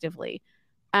respectively.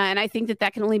 And I think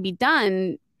that can only be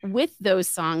done with those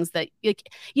songs that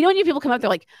like, when you people come up, they're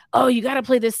like, oh, you got to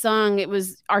play this song. It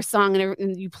was our song,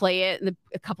 and you play it. And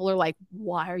a couple are like,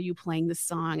 why are you playing this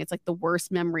song? It's like the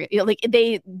worst memory. Like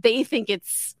they think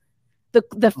it's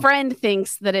the friend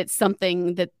thinks that it's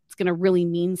something that's going to really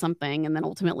mean something. And then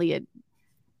ultimately it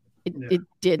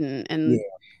didn't. And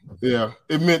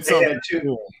it meant something.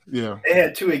 They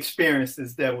had two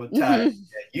experiences that were tied.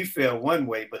 You felt one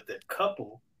way, but the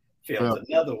couple felt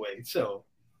another way. So,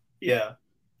 yeah.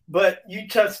 But you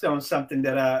touched on something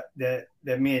that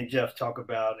me and Jeff talk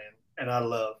about and I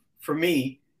love. For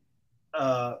me,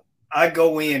 I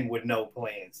go in with no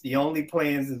plans. The only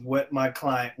plans is what my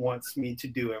client wants me to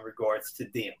do in regards to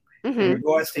them. In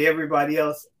regards to everybody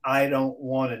else, I don't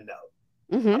want to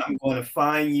know. I'm going to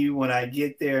find you when I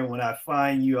get there, and when I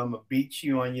find you, I'm going to beat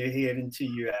you on your head until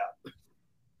you're out.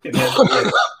 And that's,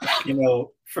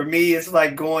 for me, it's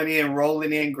like going in,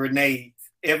 rolling in grenades.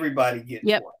 Everybody gets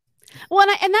one. Well,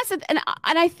 and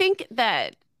I think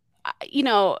that,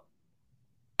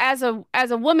 as a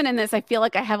woman in this, I feel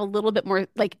like I have a little bit more,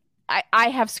 like I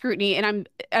have scrutiny, and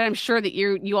I'm sure that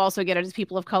you also get it as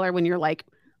people of color when you're like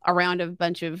around a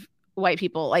bunch of white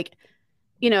people. Like,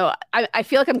 I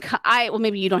feel like well,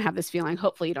 maybe you don't have this feeling.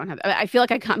 Hopefully you don't have. I feel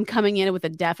like I'm coming in with a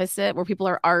deficit where people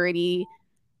are already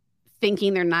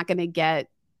thinking they're not going to get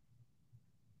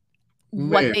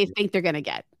what they think they're going to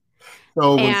get.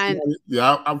 So I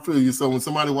feel you. So when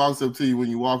somebody walks up to you when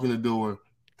you walk in the door,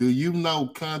 do you know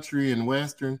country and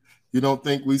western? You don't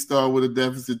think we start with a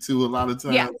deficit too a lot of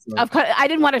times? Yeah, of course. I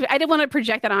didn't want to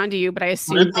project that onto you, but I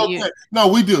assume that you. No,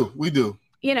 we do.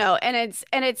 And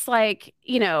it's like,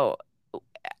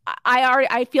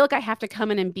 I feel like I have to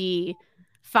come in and be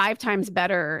 5 times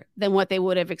better than what they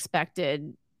would have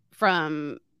expected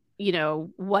from,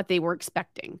 what they were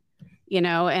expecting.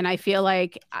 And I feel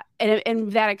like,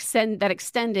 and that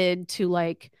extended to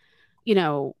like,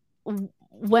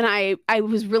 when I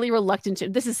was really reluctant to,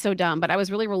 this is so dumb, but I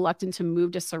was really reluctant to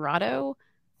move to Serato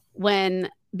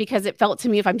because it felt to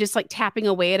me, if I'm just like tapping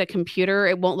away at a computer,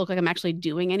 it won't look like I'm actually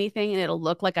doing anything. And it'll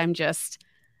look like I'm just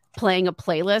playing a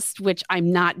playlist, which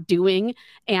I'm not doing.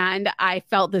 And I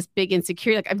felt this big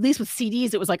insecurity. Like, at least with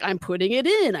CDs, it was like, I'm putting it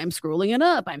in, I'm scrolling it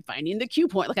up, I'm finding the cue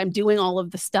point. Like, I'm doing all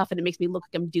of the stuff and it makes me look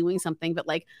like I'm doing something, but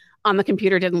like on the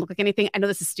computer, it didn't look like anything. I know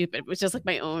this is stupid. It was just like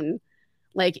my own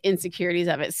like insecurities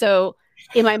of it. So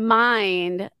in my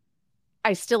mind,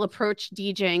 I still approach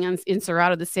DJing in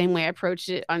Serato the same way I approached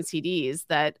it on CDs,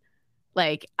 that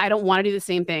like, I don't want to do the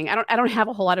same thing. I don't have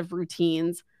a whole lot of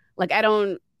routines. Like, I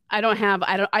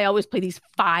always play these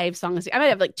 5 songs. I might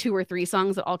have like 2 or 3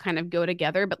 songs that all kind of go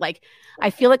together, but like,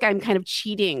 I feel like I'm kind of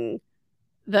cheating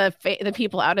the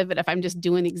people out of it if I'm just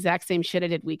doing the exact same shit I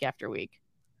did week after week.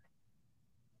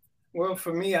 Well,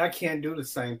 for me, I can't do the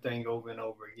same thing over and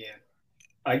over again.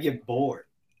 I get bored.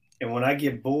 And when I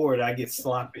get bored, I get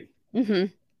sloppy. I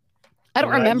don't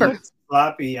remember.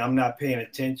 Sloppy, I'm not paying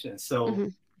attention.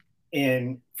 So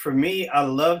And for me, I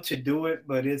love to do it,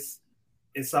 but it's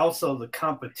also the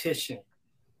competition,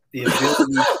 the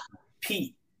ability to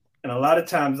compete. And a lot of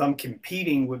times I'm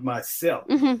competing with myself.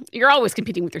 Mm-hmm. You're always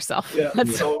competing with yourself. Yeah.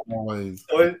 So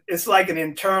it's like an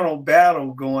internal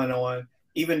battle going on,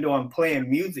 even though I'm playing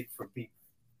music for people.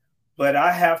 But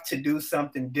I have to do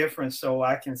something different so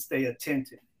I can stay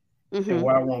attentive and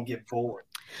where I won't get bored.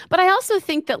 But I also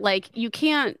think that like you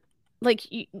can't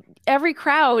every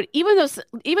crowd, even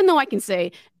though I can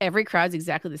say every crowd's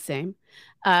exactly the same,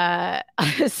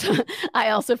 so I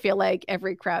also feel like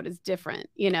every crowd is different,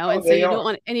 and so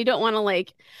you don't want to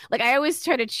like I always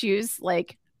try to choose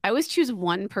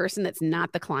one person that's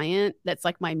not the client, that's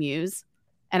like my muse,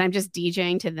 and I'm just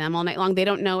DJing to them all night long. They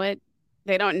don't know it.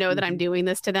 They don't know that I'm doing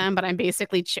this to them, but I'm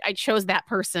basically I chose that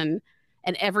person,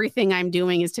 and everything I'm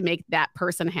doing is to make that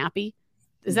person happy.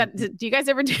 Is that, do you guys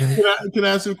ever do? Can I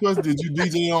ask you a question? Did you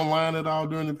DJ online at all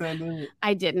during the pandemic?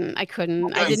 I didn't. I couldn't.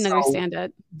 Okay, I didn't understand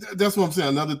it. That's what I'm saying.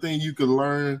 Another thing you could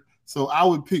learn. So I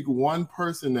would pick one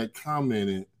person that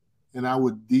commented, and I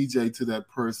would DJ to that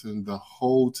person the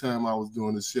whole time I was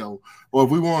doing the show. Or if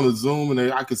we were on a Zoom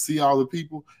and I could see all the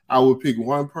people, I would pick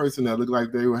one person that looked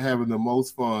like they were having the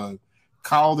most fun,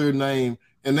 call their name,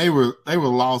 and they were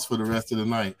lost for the rest of the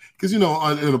night. Because, in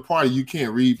a party, you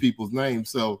can't read people's names.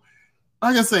 So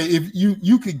like I say, if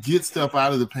you could get stuff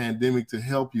out of the pandemic to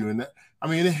help you, and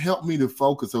it helped me to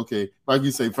focus. Okay, like you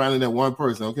say, finding that one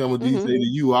person. Okay, I'm gonna DJ to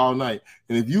you all night,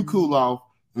 and if you cool off,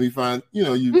 let me find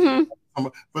you.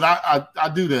 But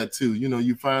I do that too.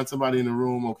 You find somebody in the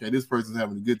room. Okay, this person's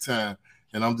having a good time,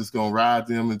 and I'm just gonna ride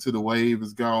them until the wave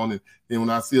is gone. And then when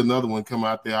I see another one come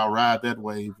out there, I'll ride that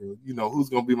wave. And,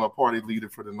 who's gonna be my party leader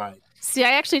for the night? See,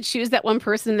 I actually choose that one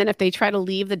person. And then if they try to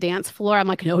leave the dance floor, I'm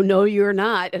like, no, you're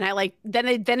not. And I then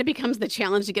it becomes the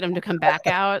challenge to get them to come back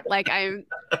out. But you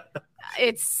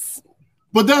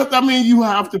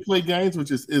have to play games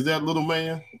with is that little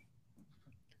man?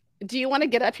 Do you want to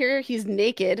get up here? He's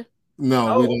naked.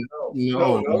 No, don't do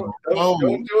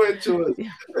it to us.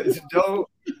 Don't.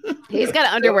 He's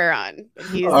got underwear on.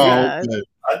 He's, okay.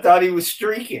 I thought he was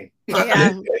streaking.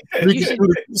 Yeah.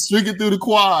 Streaking through the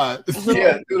quad.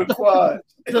 Through the quad.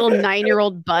 Little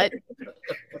 9-year-old butt.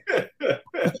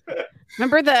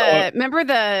 Remember the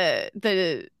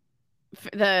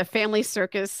Family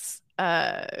Circus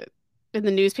in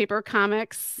the newspaper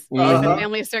comics? The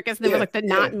Family Circus, and there was like the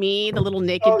not me, the little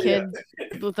naked kid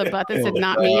with the butt that said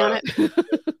not me on it.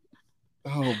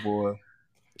 Oh boy.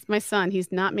 It's my son.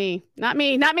 He's not me. Not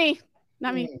me. Not me.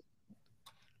 Not me.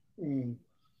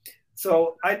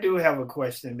 So I do have a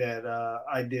question that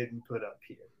I didn't put up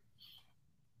here.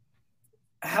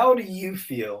 How do you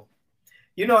feel?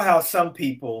 You know how some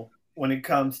people, when it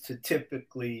comes to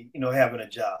typically, having a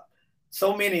job,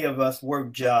 so many of us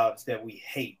work jobs that we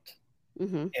hate,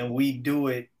 and we do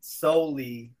it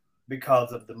solely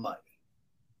because of the money.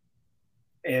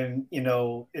 And,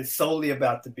 it's solely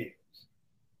about the bills.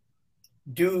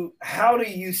 How do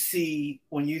you see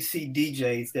when you see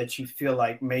DJs that you feel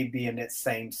like may be in that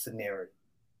same scenario?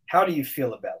 How do you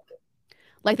feel about that?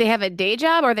 Like they have a day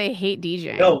job or they hate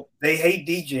DJing? No, they hate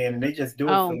DJing and they just do it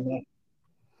for money.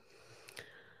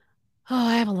 Oh,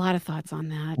 I have a lot of thoughts on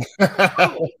that.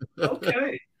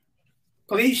 Okay.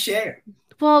 Please share.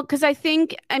 Well, because I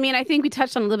think we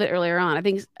touched on a little bit earlier on.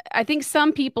 I think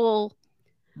some people,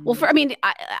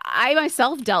 I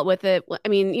myself dealt with it.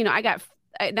 I got,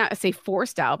 not to say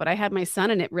forced out, but I had my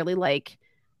son, and it really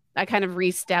I kind of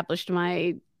reestablished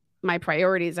my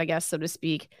priorities, I guess, so to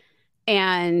speak.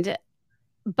 But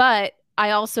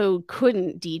I also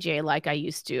couldn't DJ like I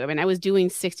used to. I was doing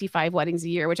 65 weddings a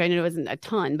year, which I know isn't a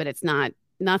ton, but it's not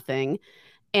nothing.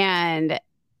 And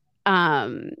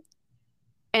that's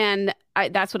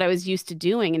what I was used to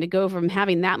doing. And to go from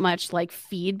having that much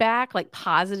feedback,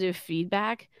 positive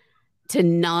feedback, to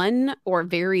none or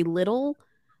very little.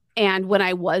 And when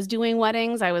I was doing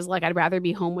weddings, I was like, I'd rather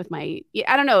be home with I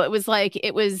don't know. It was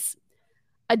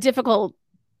a difficult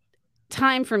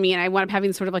time for me. And I wound up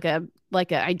having sort of a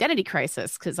identity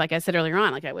crisis. Cause like I said earlier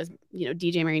on, I was,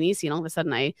 DJ Mary Nisi, and all of a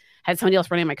sudden I had somebody else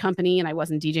running my company and I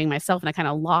wasn't DJing myself. And I kind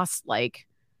of lost a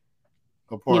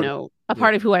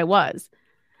part of who I was.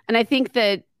 And I think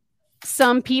that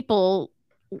some people,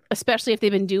 especially if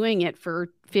they've been doing it for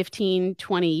 15,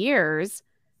 20 years,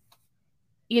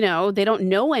 they don't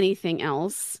know anything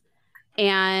else,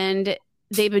 and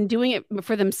they've been doing it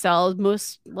for themselves,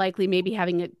 most likely maybe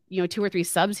having 2 or 3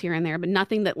 subs here and there, but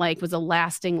nothing that was a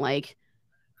lasting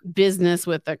business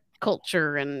with a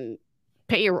culture and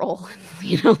payroll.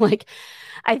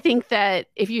 I think that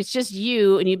if it's just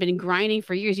you and you've been grinding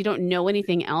for years, you don't know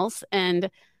anything else.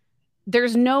 And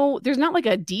there's not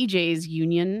a DJ's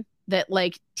union. that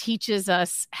like teaches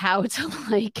us how to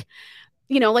like,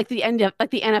 like the end of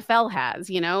like the NFL has,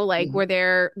 like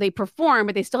where they perform,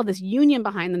 but they still have this union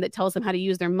behind them that tells them how to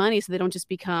use their money so they don't just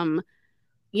become,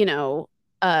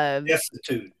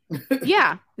 destitute.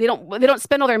 Yeah, they don't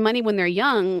spend all their money when they're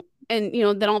young, and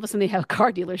then all of a sudden they have a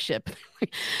car dealership.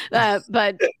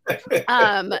 But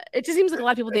it just seems like a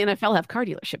lot of people in the NFL have car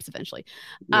dealerships eventually.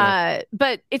 Yeah.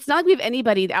 But it's not like we have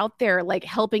anybody out there like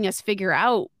helping us figure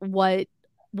out what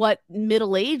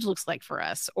middle age looks like for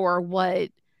us, or what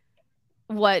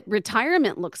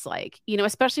retirement looks like,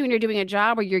 especially when you're doing a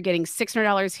job where you're getting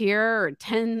 $600 here or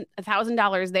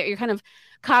 $10,000 there. You're kind of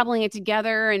cobbling it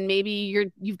together, and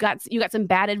maybe you've got some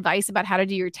bad advice about how to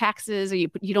do your taxes, or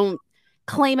you don't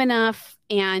claim enough,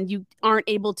 and you aren't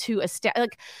able to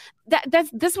like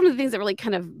that's one of the things that really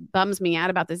kind of bums me out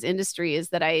about this industry, is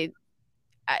that I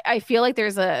feel like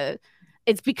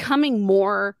it's becoming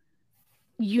more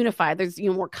unified. There's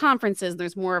more conferences,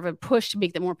 there's more of a push to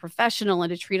make them more professional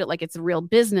and to treat it like it's a real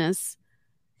business.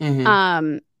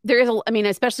 There is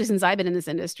especially since I've been in this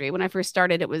industry. When I first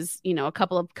started, it was a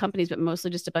couple of companies, but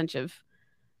mostly just a bunch of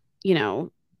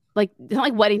like, it's not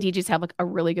like wedding DJs have like a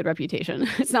really good reputation.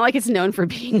 It's not like it's known for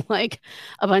being like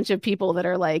a bunch of people that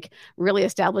are like really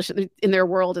established in their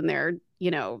world, and they're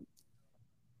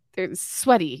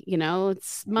sweaty,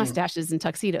 it's mustaches and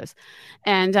tuxedos.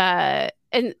 And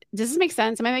does this make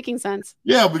sense? Am I making sense?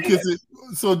 Yeah, because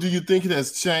so do you think it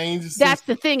has changed? That's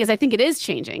the thing, is I think it is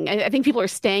changing. I think people are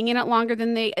staying in it longer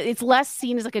than it's less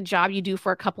seen as like a job you do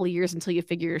for a couple of years until you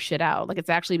figure your shit out. Like, it's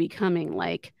actually becoming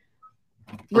like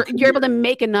you're able to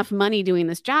make enough money doing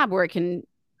this job where you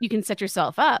can set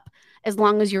yourself up, as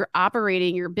long as you're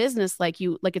operating your business like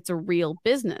it's a real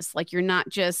business. Like, you're not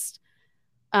just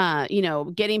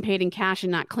getting paid in cash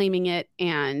and not claiming it,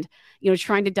 and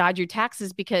trying to dodge your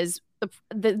taxes, because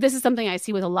this is something I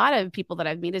see with a lot of people that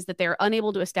I've met, is that they're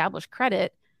unable to establish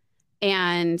credit,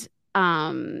 and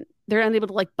they're unable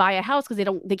to like buy a house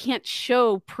because they can't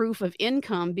show proof of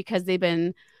income, because they've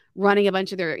been running a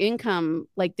bunch of their income,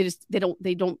 like they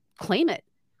don't claim it.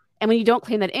 And when you don't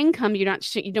claim that income, you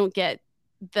don't get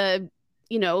the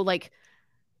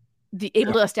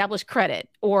able to establish credit,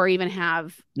 or even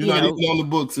have you're not even on the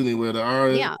books anywhere.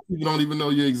 People don't even know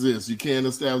you exist. You can't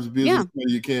establish business.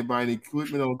 You can't buy any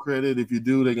equipment on credit. If you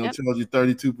do, they're gonna charge you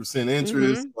 32%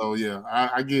 interest. So yeah,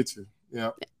 I get you.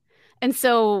 Yeah. And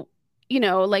so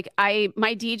like my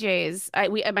DJs,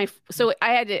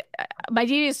 my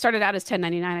DJs started out as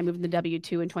 1099. I moved to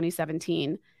W-2 in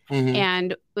 2017,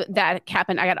 and that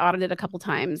happened. I got audited a couple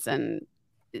times, and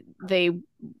they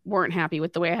weren't happy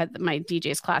with the way I had my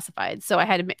DJs classified. So I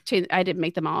had to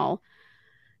make them all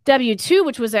W-2,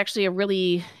 which was actually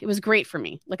it was great for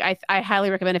me. Like, I highly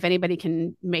recommend, if anybody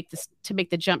can make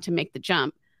the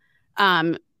jump.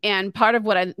 And part of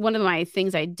one of my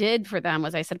things I did for them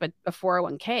was I set up a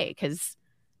 401k, because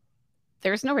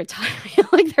there's no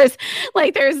retirement. there's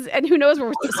and who knows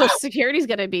where Social Security is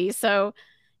going to be. So,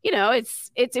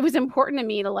 it was important to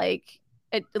me to like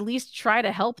at least try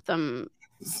to help them.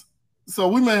 So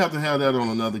we may have to have that on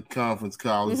another conference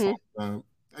call.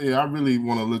 Yeah, I really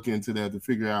want to look into that to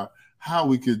figure out how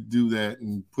we could do that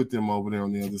and put them over there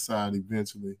on the other side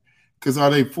eventually. Because are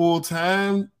they full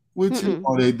time with you?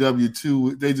 Or are they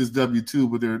W-2? They just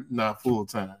W-2, but they're not full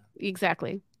time.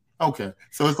 Exactly. Okay,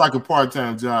 so it's like a part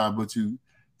time job, but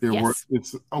work.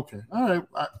 It's okay. All right,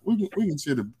 we can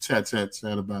chat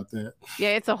about that. Yeah,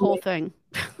 it's a whole thing.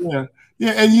 Yeah,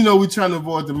 and we're trying to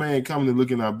avoid the man coming to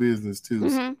look in our business too.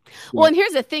 So, well, and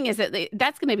here's the thing: is that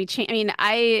that's going to be changed. I mean,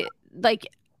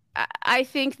 I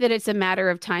think that it's a matter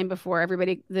of time before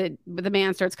the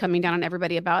man starts coming down on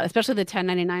everybody about, especially the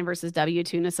 1099 versus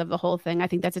W-2ness of the whole thing. I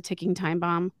think that's a ticking time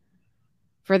bomb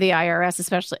for the IRS,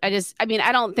 especially. I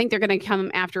don't think they're going to come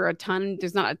after a ton.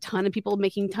 There's not a ton of people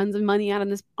making tons of money out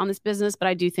on this business, but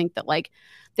I do think that like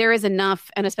there is enough,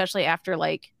 and especially after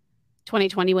like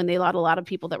 2020, when they allowed a lot of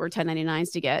people that were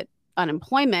 1099s to get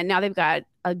unemployment. Now they've got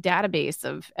a database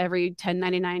of every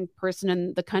 1099 person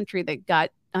in the country that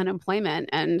got unemployment,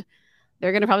 and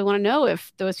they're going to probably want to know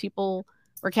if those people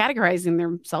were categorizing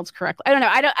themselves correctly. I don't know.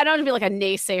 I don't want to be like a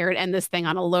naysayer and end this thing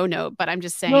on a low note, but I'm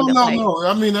just saying. No.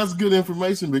 I mean, that's good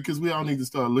information, because we all need to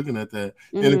start looking at that.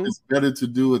 And if it's better to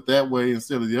do it that way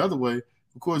instead of the other way,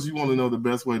 of course, you want to know the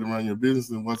best way to run your business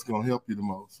and what's going to help you the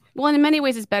most. Well, in many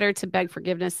ways, it's better to beg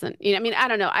forgiveness than, I mean, I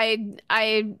don't know.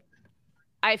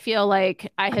 I feel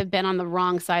like I have been on the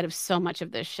wrong side of so much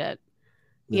of this shit.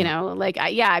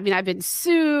 I've been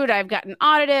sued. I've gotten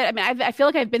audited. I mean, I feel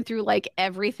like I've been through like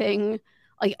everything,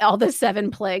 like all the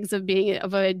 7 plagues of being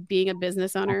a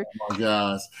business owner. Oh my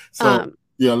gosh. So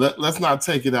let's not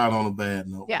take it out on a bad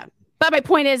note. Yeah. But my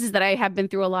point is that I have been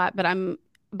through a lot, but I'm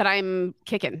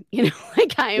kicking,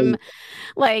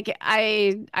 like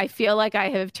I feel like I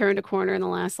have turned a corner in the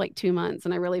last like 2 months,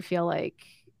 and I really feel like,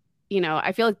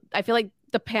 I feel like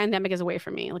the pandemic is away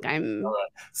from me. Like I'm. All right.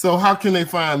 So how can they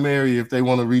find Mary if they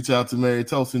want to reach out to Mary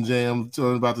Toast and Jam,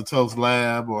 talking about the Toast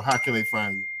Lab, or how can they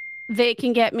find you? They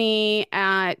can get me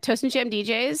at Toast and Jam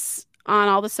DJs on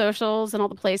all the socials and all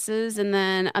the places, and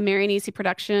then a Mary and Nisi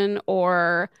production,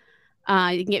 or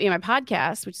you can get me on my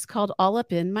podcast, which is called All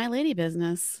Up in My Lady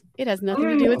Business. It has nothing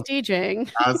to do with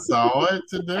DJing. I saw it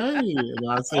today, and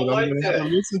I said I'm going to have to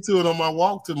listen to it on my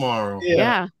walk tomorrow.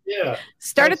 Yeah.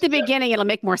 Start at the beginning; it'll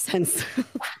make more sense.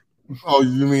 Oh,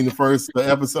 you mean the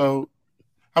episode?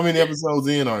 How many episodes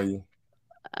in are you?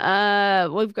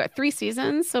 We've got 3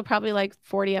 seasons, so probably like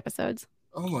 40 episodes.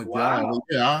 Oh my God!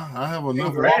 Yeah, I have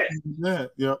enough walking for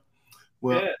that. Yep.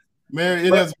 Well, Mary,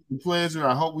 it has been a pleasure.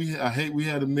 I hate we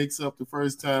had to mix up the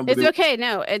first time, but it's okay.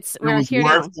 No, we're here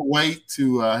now. It was worth the wait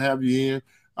to have you in.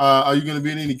 Are you going to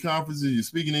be in any conferences? Are you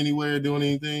speaking anywhere, doing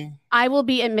anything? I will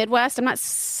be in Midwest. I'm not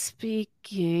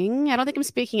speaking. I don't think I'm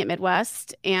speaking at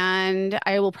Midwest, and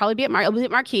I will probably be at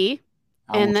Marquee.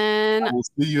 I will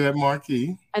see you at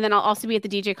Marquee. And then I'll also be at the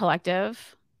DJ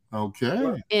Collective. Okay.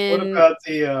 What about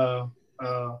the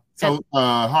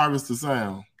Harvest of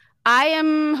Sound? I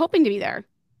am hoping to be there.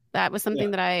 That was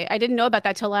something that I didn't know about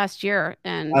that till last year.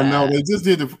 And I know they just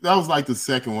did that was like the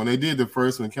second one. They did the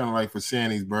first one kind of like for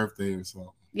Shani's birthday or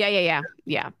so. Yeah.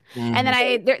 Mm-hmm. And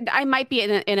then I might be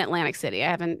in Atlantic City. I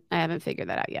haven't figured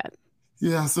that out yet.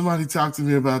 Yeah, somebody talked to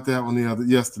me about that one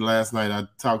last night. I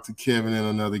talked to Kevin and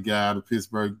another guy out of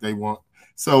Pittsburgh.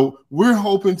 So we're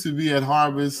hoping to be at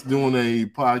Harvest doing a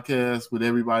podcast with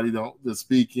everybody, the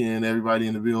speaking, everybody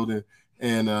in the building.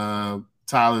 And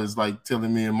Tyler is like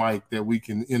telling me and Mike that we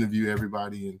can interview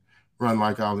everybody and run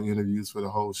like all the interviews for the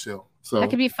whole show. So that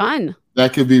could be fun.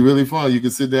 That could be really fun. You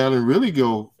can sit down and really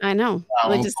go. I know.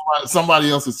 On somebody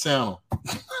else's channel.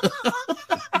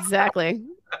 Exactly.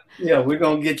 Yeah, we're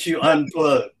gonna get you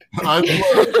unplugged.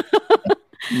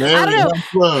 Mary, I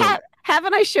don't know.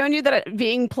 Haven't I shown you that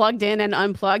being plugged in and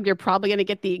unplugged, you're probably going to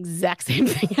get the exact same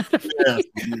thing out of it?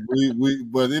 Yes,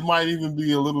 but it might even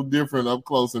be a little different up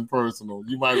close and personal.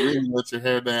 You might really let your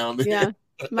hair down. Yeah,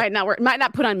 might not work. Might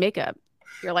not put on makeup.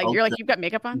 You're like you've got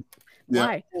makeup on.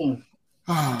 Yeah.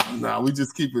 Why? No, we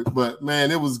just keep it. But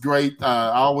man, it was great. I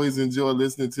always enjoy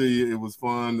listening to you. It was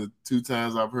fun. The 2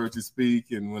 times I've heard you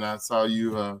speak, and when I saw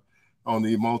you on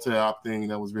the multi-op thing,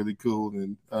 that was really cool.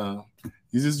 And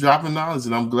you're just dropping knowledge,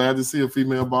 and I'm glad to see a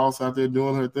female boss out there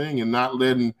doing her thing and not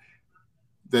letting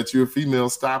that you're a female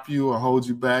stop you or hold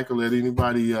you back or let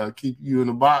anybody keep you in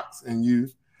a box.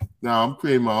 And now I'm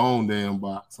creating my own damn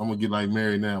box. I'm gonna get like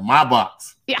Mary now, my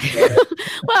box. Yeah.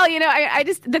 Well, I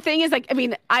just, the thing is, like, I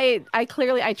mean, I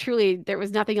truly, there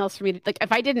was nothing else for me to, like,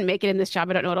 if I didn't make it in this job,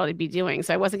 I don't know what I'd be doing.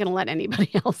 So I wasn't gonna let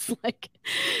anybody else like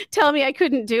tell me I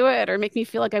couldn't do it or make me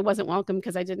feel like I wasn't welcome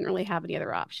because I didn't really have any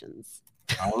other options.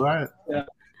 All right. Yeah.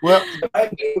 Well,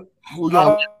 we're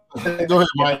gonna go ahead,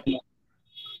 Mike.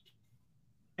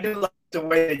 I do like the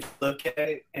way that you look at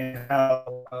it and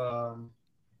how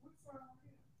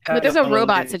but there's a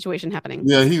robot situation happening.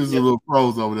 Yeah, he was a little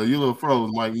froze over there. You a little froze,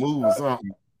 Mike. Move or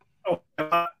something. Oh,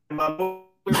 am I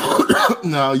moving?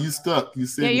 No, you stuck. You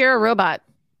see? Yeah, you're a robot.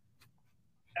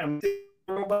 I'm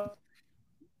a robot.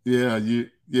 Yeah,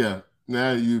 yeah.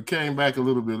 Now you came back a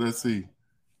little bit. Let's see.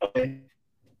 Okay.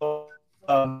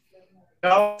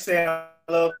 I say I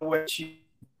love what you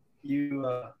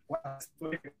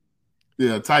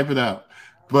yeah, type it out.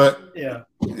 But yeah.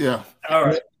 All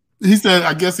right. He said,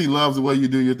 I guess he loves the way you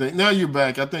do your thing. Now you're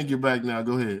back. I think you're back now.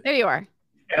 Go ahead. There you are.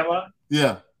 Am I?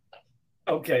 Yeah.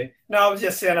 Okay. No, I was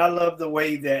just saying I love the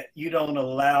way that you don't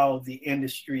allow the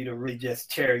industry to really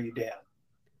just tear you down.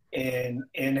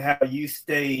 And how you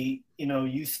stay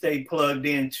plugged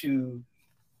into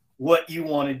what you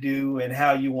want to do and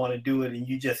how you want to do it, and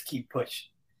you just keep pushing.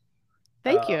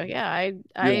 Thank you. Yeah,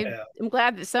 I'm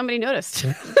glad that somebody noticed.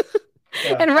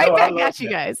 And back at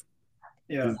you guys.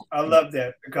 Yeah, I love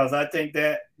that because I think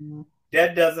that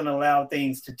doesn't allow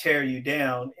things to tear you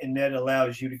down, and that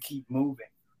allows you to keep moving.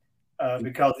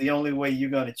 Because the only way you're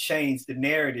going to change the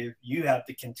narrative, you have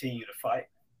to continue to fight.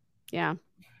 Yeah.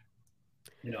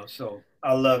 So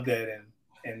I love that,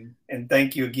 and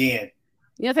thank you again.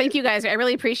 Thank you guys. I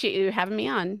really appreciate you having me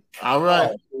on. All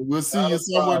right, we'll see you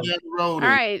somewhere down the road. All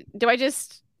right. Do I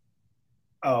just?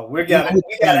 Oh, we got an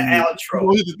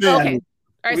outro. Okay.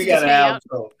 All right. We got an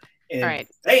outro. All right.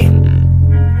 Hey.